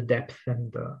about the depth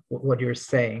and what you're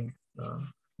saying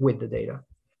with the data.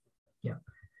 Yeah.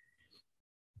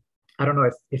 I don't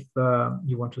know if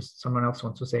someone else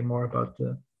wants to say more about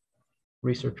the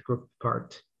research group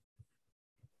part.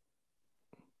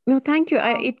 No, thank you.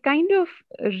 It kind of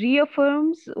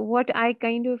reaffirms what I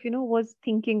kind of, was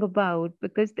thinking about,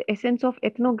 because the essence of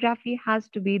ethnography has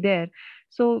to be there.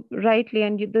 So rightly,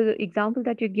 and the example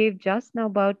that you gave just now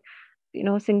about,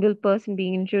 single person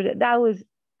being interviewed, that was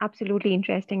absolutely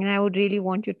interesting. And I would really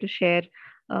want you to share,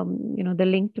 the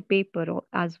link to paper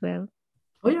as well.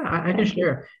 Oh yeah, I can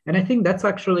share. And I think that's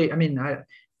actually, I mean,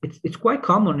 it's quite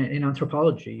common in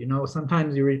anthropology.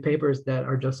 Sometimes you read papers that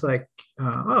are just like,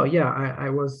 oh yeah, I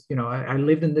was, I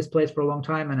lived in this place for a long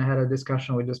time and I had a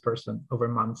discussion with this person over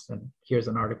months, and here's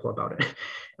an article about it.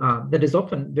 That is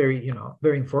often very,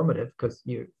 very informative, because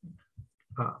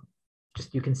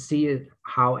just you can see it,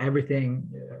 how everything,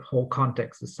 whole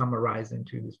context is summarized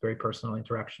into these very personal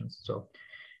interactions. So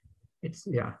it's,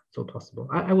 yeah, so possible.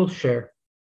 I will share.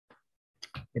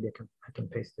 Maybe I can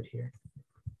paste it here.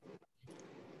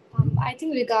 I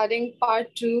think regarding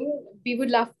part 2, we would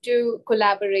love to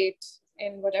collaborate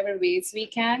in whatever ways we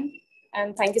can.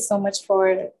 And thank you so much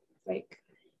for like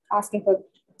asking for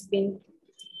being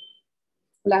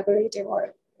collaborative.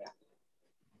 Or yeah.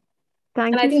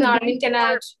 Thank and you. I think Narmin can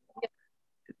add.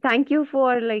 Thank you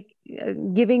for like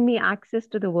giving me access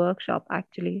to the workshop.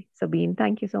 Actually, Sabine,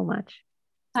 thank you so much.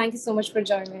 Thank you so much for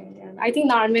joining. And I think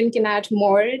Narmin can add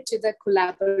more to the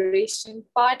collaboration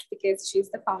part because she's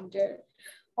the founder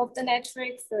of the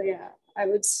network. So yeah, I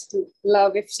would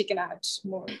love if she can add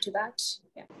more to that.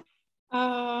 Yeah.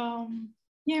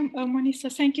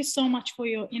 Manisa, thank you so much for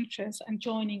your interest and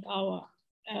joining our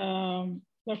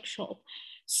workshop.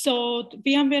 So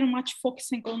we are very much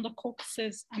focusing on the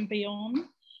Caucasus and beyond.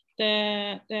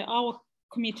 Our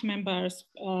committee members,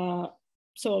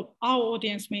 so our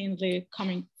audience mainly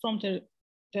coming from the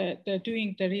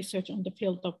doing the research on the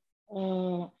field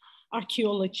of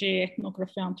archaeology,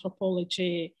 ethnography,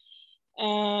 anthropology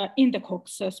in the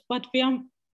Caucasus, but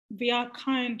we are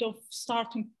kind of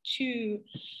starting to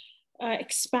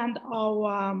expand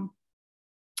our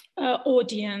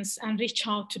audience and reach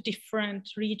out to different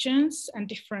regions and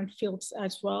different fields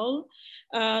as well.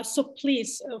 So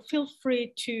please feel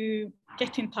free to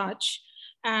get in touch.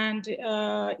 And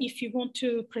if you want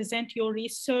to present your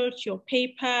research, your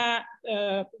paper,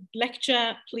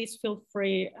 lecture, please feel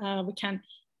free. We can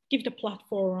give the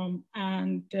platform,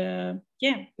 and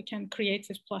yeah, we can create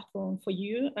this platform for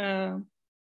you.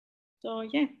 So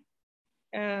yeah,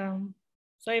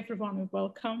 so everyone is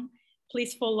welcome.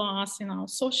 Please follow us in our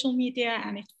social media,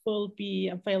 and it will be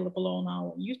available on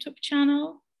our YouTube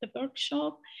channel, the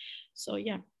workshop. So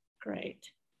yeah, great.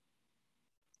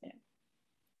 Yeah.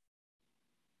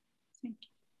 Thank you.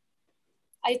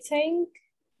 I think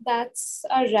that's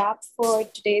a wrap for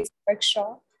today's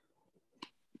workshop.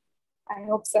 I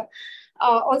hope so.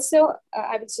 Also,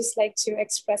 I would just like to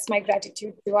express my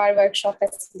gratitude to our workshop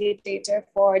facilitator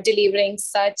for delivering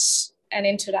such an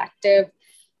interactive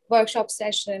workshop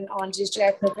session on digital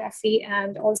ethnography.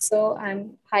 And also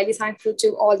I'm highly thankful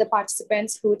to all the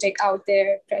participants who take out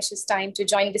their precious time to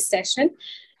join this session.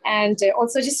 And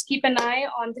also just keep an eye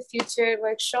on the future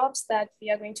workshops that we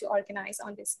are going to organize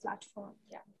on this platform.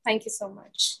 Yeah, thank you so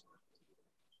much.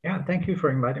 Yeah, thank you for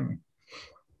inviting me.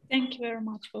 Thank you very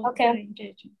much for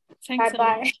engaging. Thanks.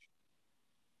 Bye-bye.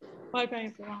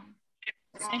 Bye-bye, everyone.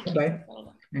 Bye-bye,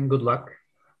 and good luck.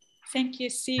 Thank you.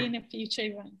 See you in the future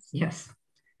events. Yes.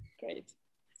 Great.